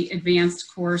of the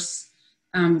advanced course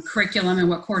curriculum and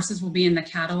what courses will be in the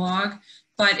catalog.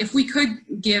 But if we could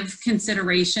give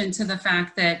consideration to the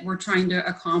fact that we're trying to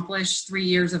accomplish 3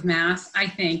 years of math, I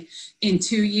think, in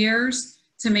 2 years,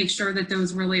 to make sure that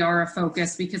those really are a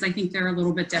focus, because I think they're a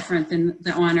little bit different than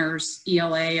the honors,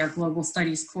 ELA, or global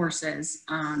studies courses.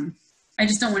 I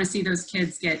just don't want to see those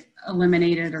kids get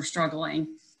eliminated or struggling,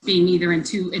 being either in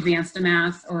too advanced a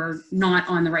math or not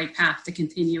on the right path to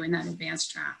continue in that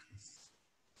advanced track.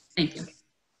 Thank you.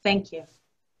 Thank you.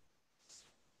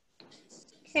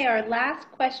 Okay, our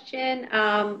last question,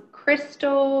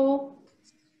 Crystal,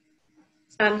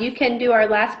 you can do our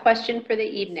last question for the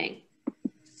evening.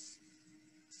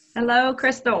 Hello,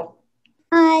 Crystal.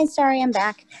 Hi, sorry, I'm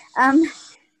back.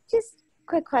 Just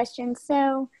quick question.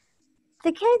 So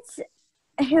the kids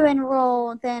who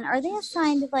enroll, then are they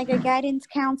assigned like a guidance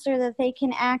counselor that they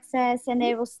can access and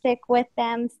they will stick with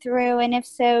them through? And if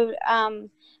so,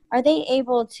 are they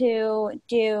able to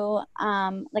do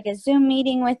like a Zoom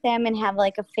meeting with them and have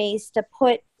like a face to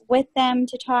put with them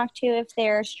to talk to if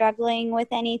they're struggling with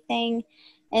anything?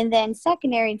 And then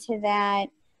secondary to that,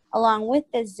 along with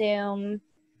the Zoom,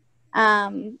 are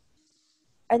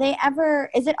they ever,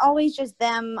 is it always just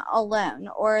them alone,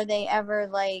 or are they ever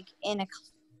like in a,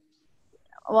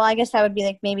 well, I guess that would be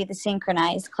like maybe the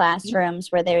synchronized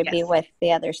classrooms where they would be with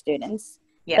the other students.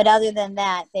 But other than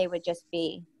that, they would just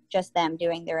be just them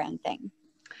doing their own thing.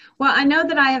 Well, I know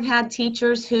that I have had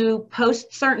teachers who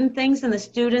post certain things and the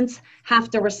students have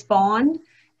to respond,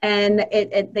 and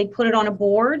they put it on a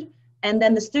board, and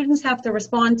then the students have to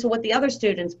respond to what the other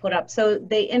students put up. So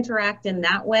they interact in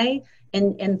that way,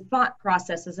 in thought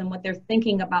processes and what they're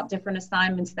thinking about different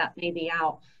assignments that may be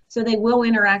out. So they will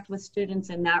interact with students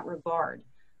in that regard.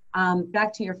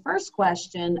 Back to your first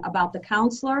question about the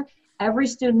counselor, every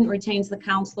student retains the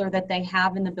counselor that they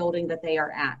have in the building that they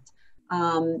are at.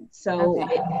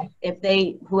 If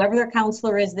they, whoever their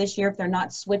counselor is this year, if they're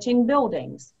not switching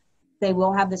buildings, they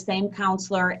will have the same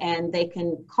counselor, and they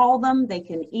can call them, they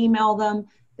can email them,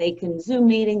 they can Zoom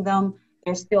meeting them.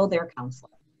 They're still their counselor.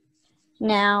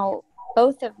 Now,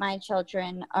 both of my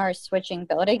children are switching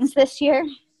buildings this year.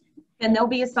 And they'll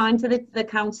be assigned to the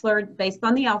counselor based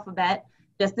on the alphabet.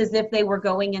 just as if they were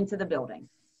going into the building.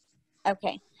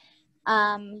 Okay.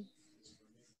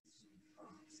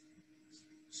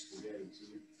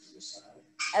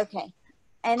 Okay.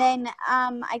 And then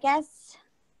I guess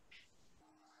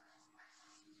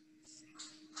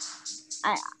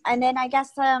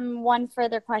one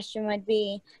further question would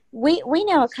be, we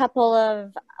know a couple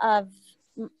of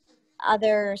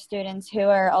other students who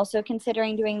are also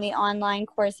considering doing the online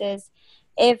courses.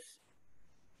 If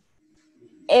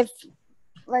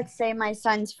let's say my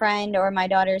son's friend or my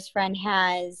daughter's friend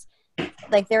has,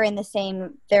 like, they're in the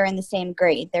same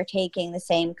grade, they're taking the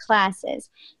same classes.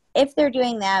 If they're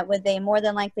doing that, would they more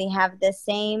than likely have the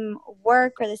same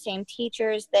work or the same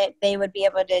teachers that they would be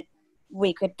able to,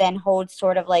 we could then hold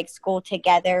sort of like school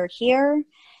together here?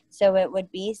 So it would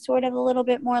be sort of a little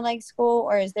bit more like school,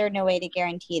 or is there no way to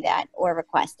guarantee that or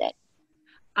request it?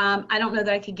 I don't know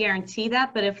that I could guarantee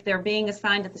that, but if they're being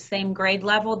assigned at the same grade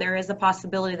level, there is a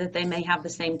possibility that they may have the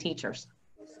same teachers.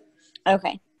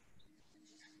 Okay.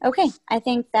 Okay, I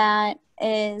think that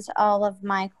is all of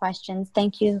my questions.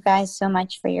 Thank you guys so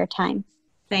much for your time.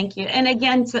 Thank you. And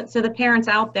again, to the parents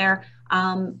out there,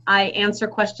 I answer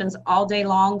questions all day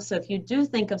long. So if you do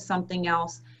think of something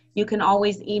else, you can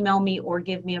always email me or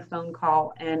give me a phone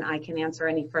call, and I can answer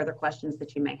any further questions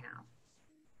that you may have.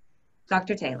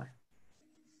 Dr. Taylor.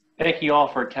 Thank you all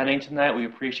for attending tonight. We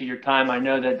appreciate your time. I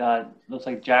know that looks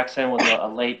like Jackson was a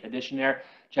late addition there.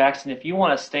 Jackson, if you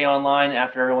want to stay online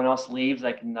after everyone else leaves,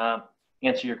 I can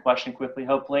answer your question quickly,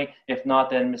 hopefully. If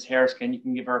not, then Ms. Harris, you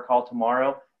can give her a call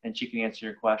tomorrow and she can answer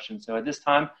your question. So at this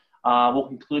time, we'll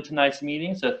conclude tonight's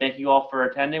meeting. So thank you all for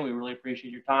attending. We really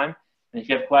appreciate your time. And if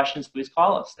you have questions, please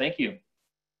call us. Thank you.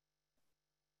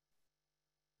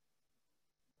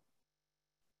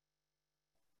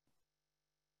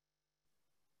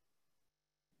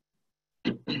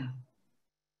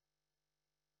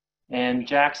 And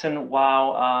Jackson,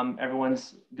 while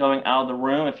everyone's going out of the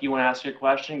room, if you want to ask your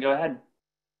question, go ahead.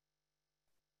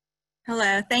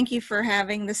 Hello, thank you for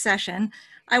having the session.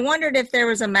 I wondered if there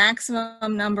was a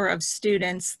maximum number of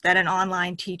students that an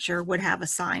online teacher would have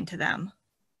assigned to them.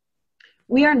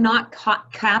 We are not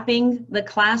capping the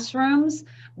classrooms,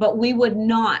 but we would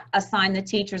not assign the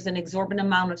teachers an exorbitant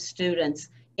amount of students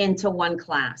into one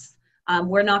class.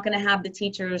 We're not going to have the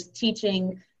teachers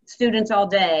teaching students all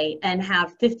day and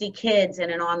have 50 kids in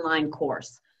an online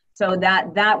course. So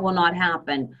that will not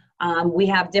happen. We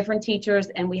have different teachers,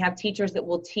 and we have teachers that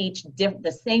will teach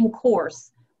the same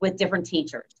course with different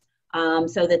teachers,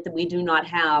 so that we do not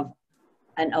have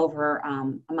an over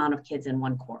amount of kids in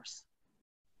one course.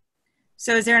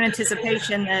 So is there an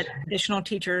anticipation that additional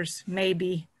teachers may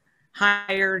be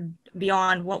hired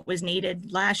beyond what was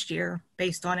needed last year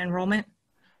based on enrollment?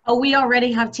 Oh, we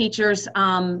already have teachers.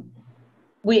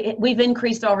 We've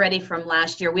increased already from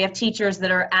last year. We have teachers that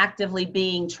are actively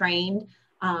being trained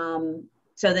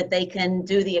so that they can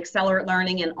do the accelerate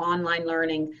learning and online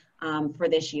learning for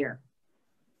this year.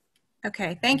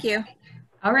 Okay, thank you.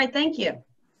 All right, thank you.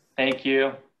 Thank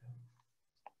you.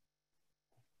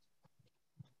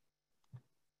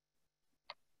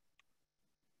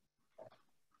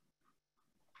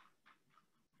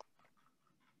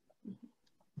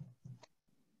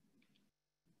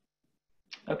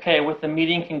 Okay, with the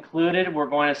meeting concluded, we're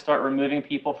going to start removing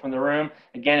people from the room.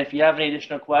 Again, if you have any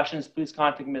additional questions, please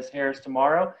contact Ms. Harris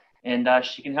tomorrow, and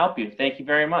she can help you. Thank you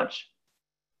very much.